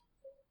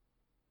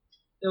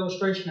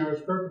illustration there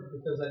is perfect,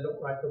 because I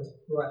don't write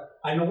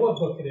I know what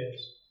book it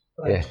is,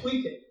 but I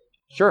tweak it.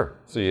 Sure.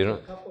 So you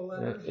don't. A couple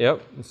letters.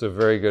 Yep. It's a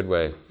very good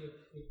way.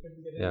 You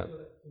couldn't get into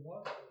it if you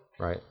wanted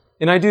to. Right.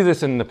 And I do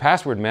this in the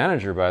password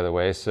manager, by the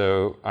way.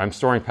 So I'm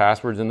storing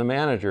passwords in the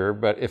manager,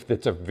 but if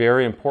it's a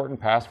very important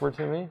password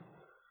to me,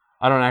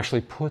 I don't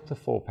actually put the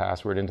full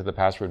password into the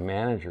password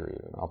manager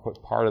even. I'll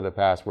put part of the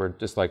password,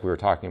 just like we were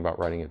talking about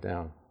writing it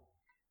down.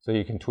 So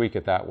you can tweak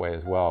it that way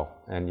as well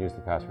and use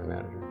the password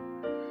manager.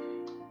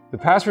 The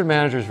password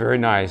manager is very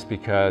nice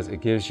because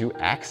it gives you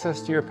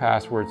access to your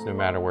passwords no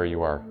matter where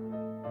you are.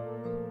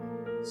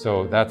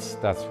 So that's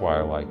why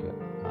I like it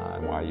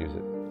and why I use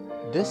it.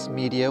 This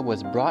media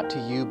was brought to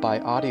you by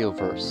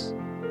Audioverse,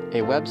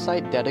 a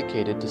website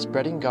dedicated to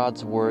spreading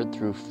God's Word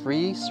through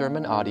free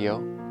sermon audio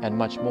and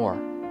much more.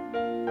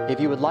 If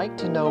you would like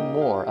to know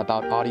more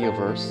about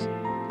Audioverse,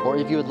 or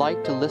if you would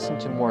like to listen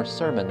to more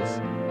sermons,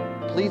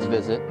 please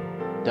visit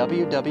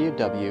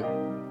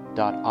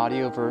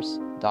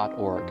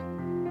www.audioverse.org.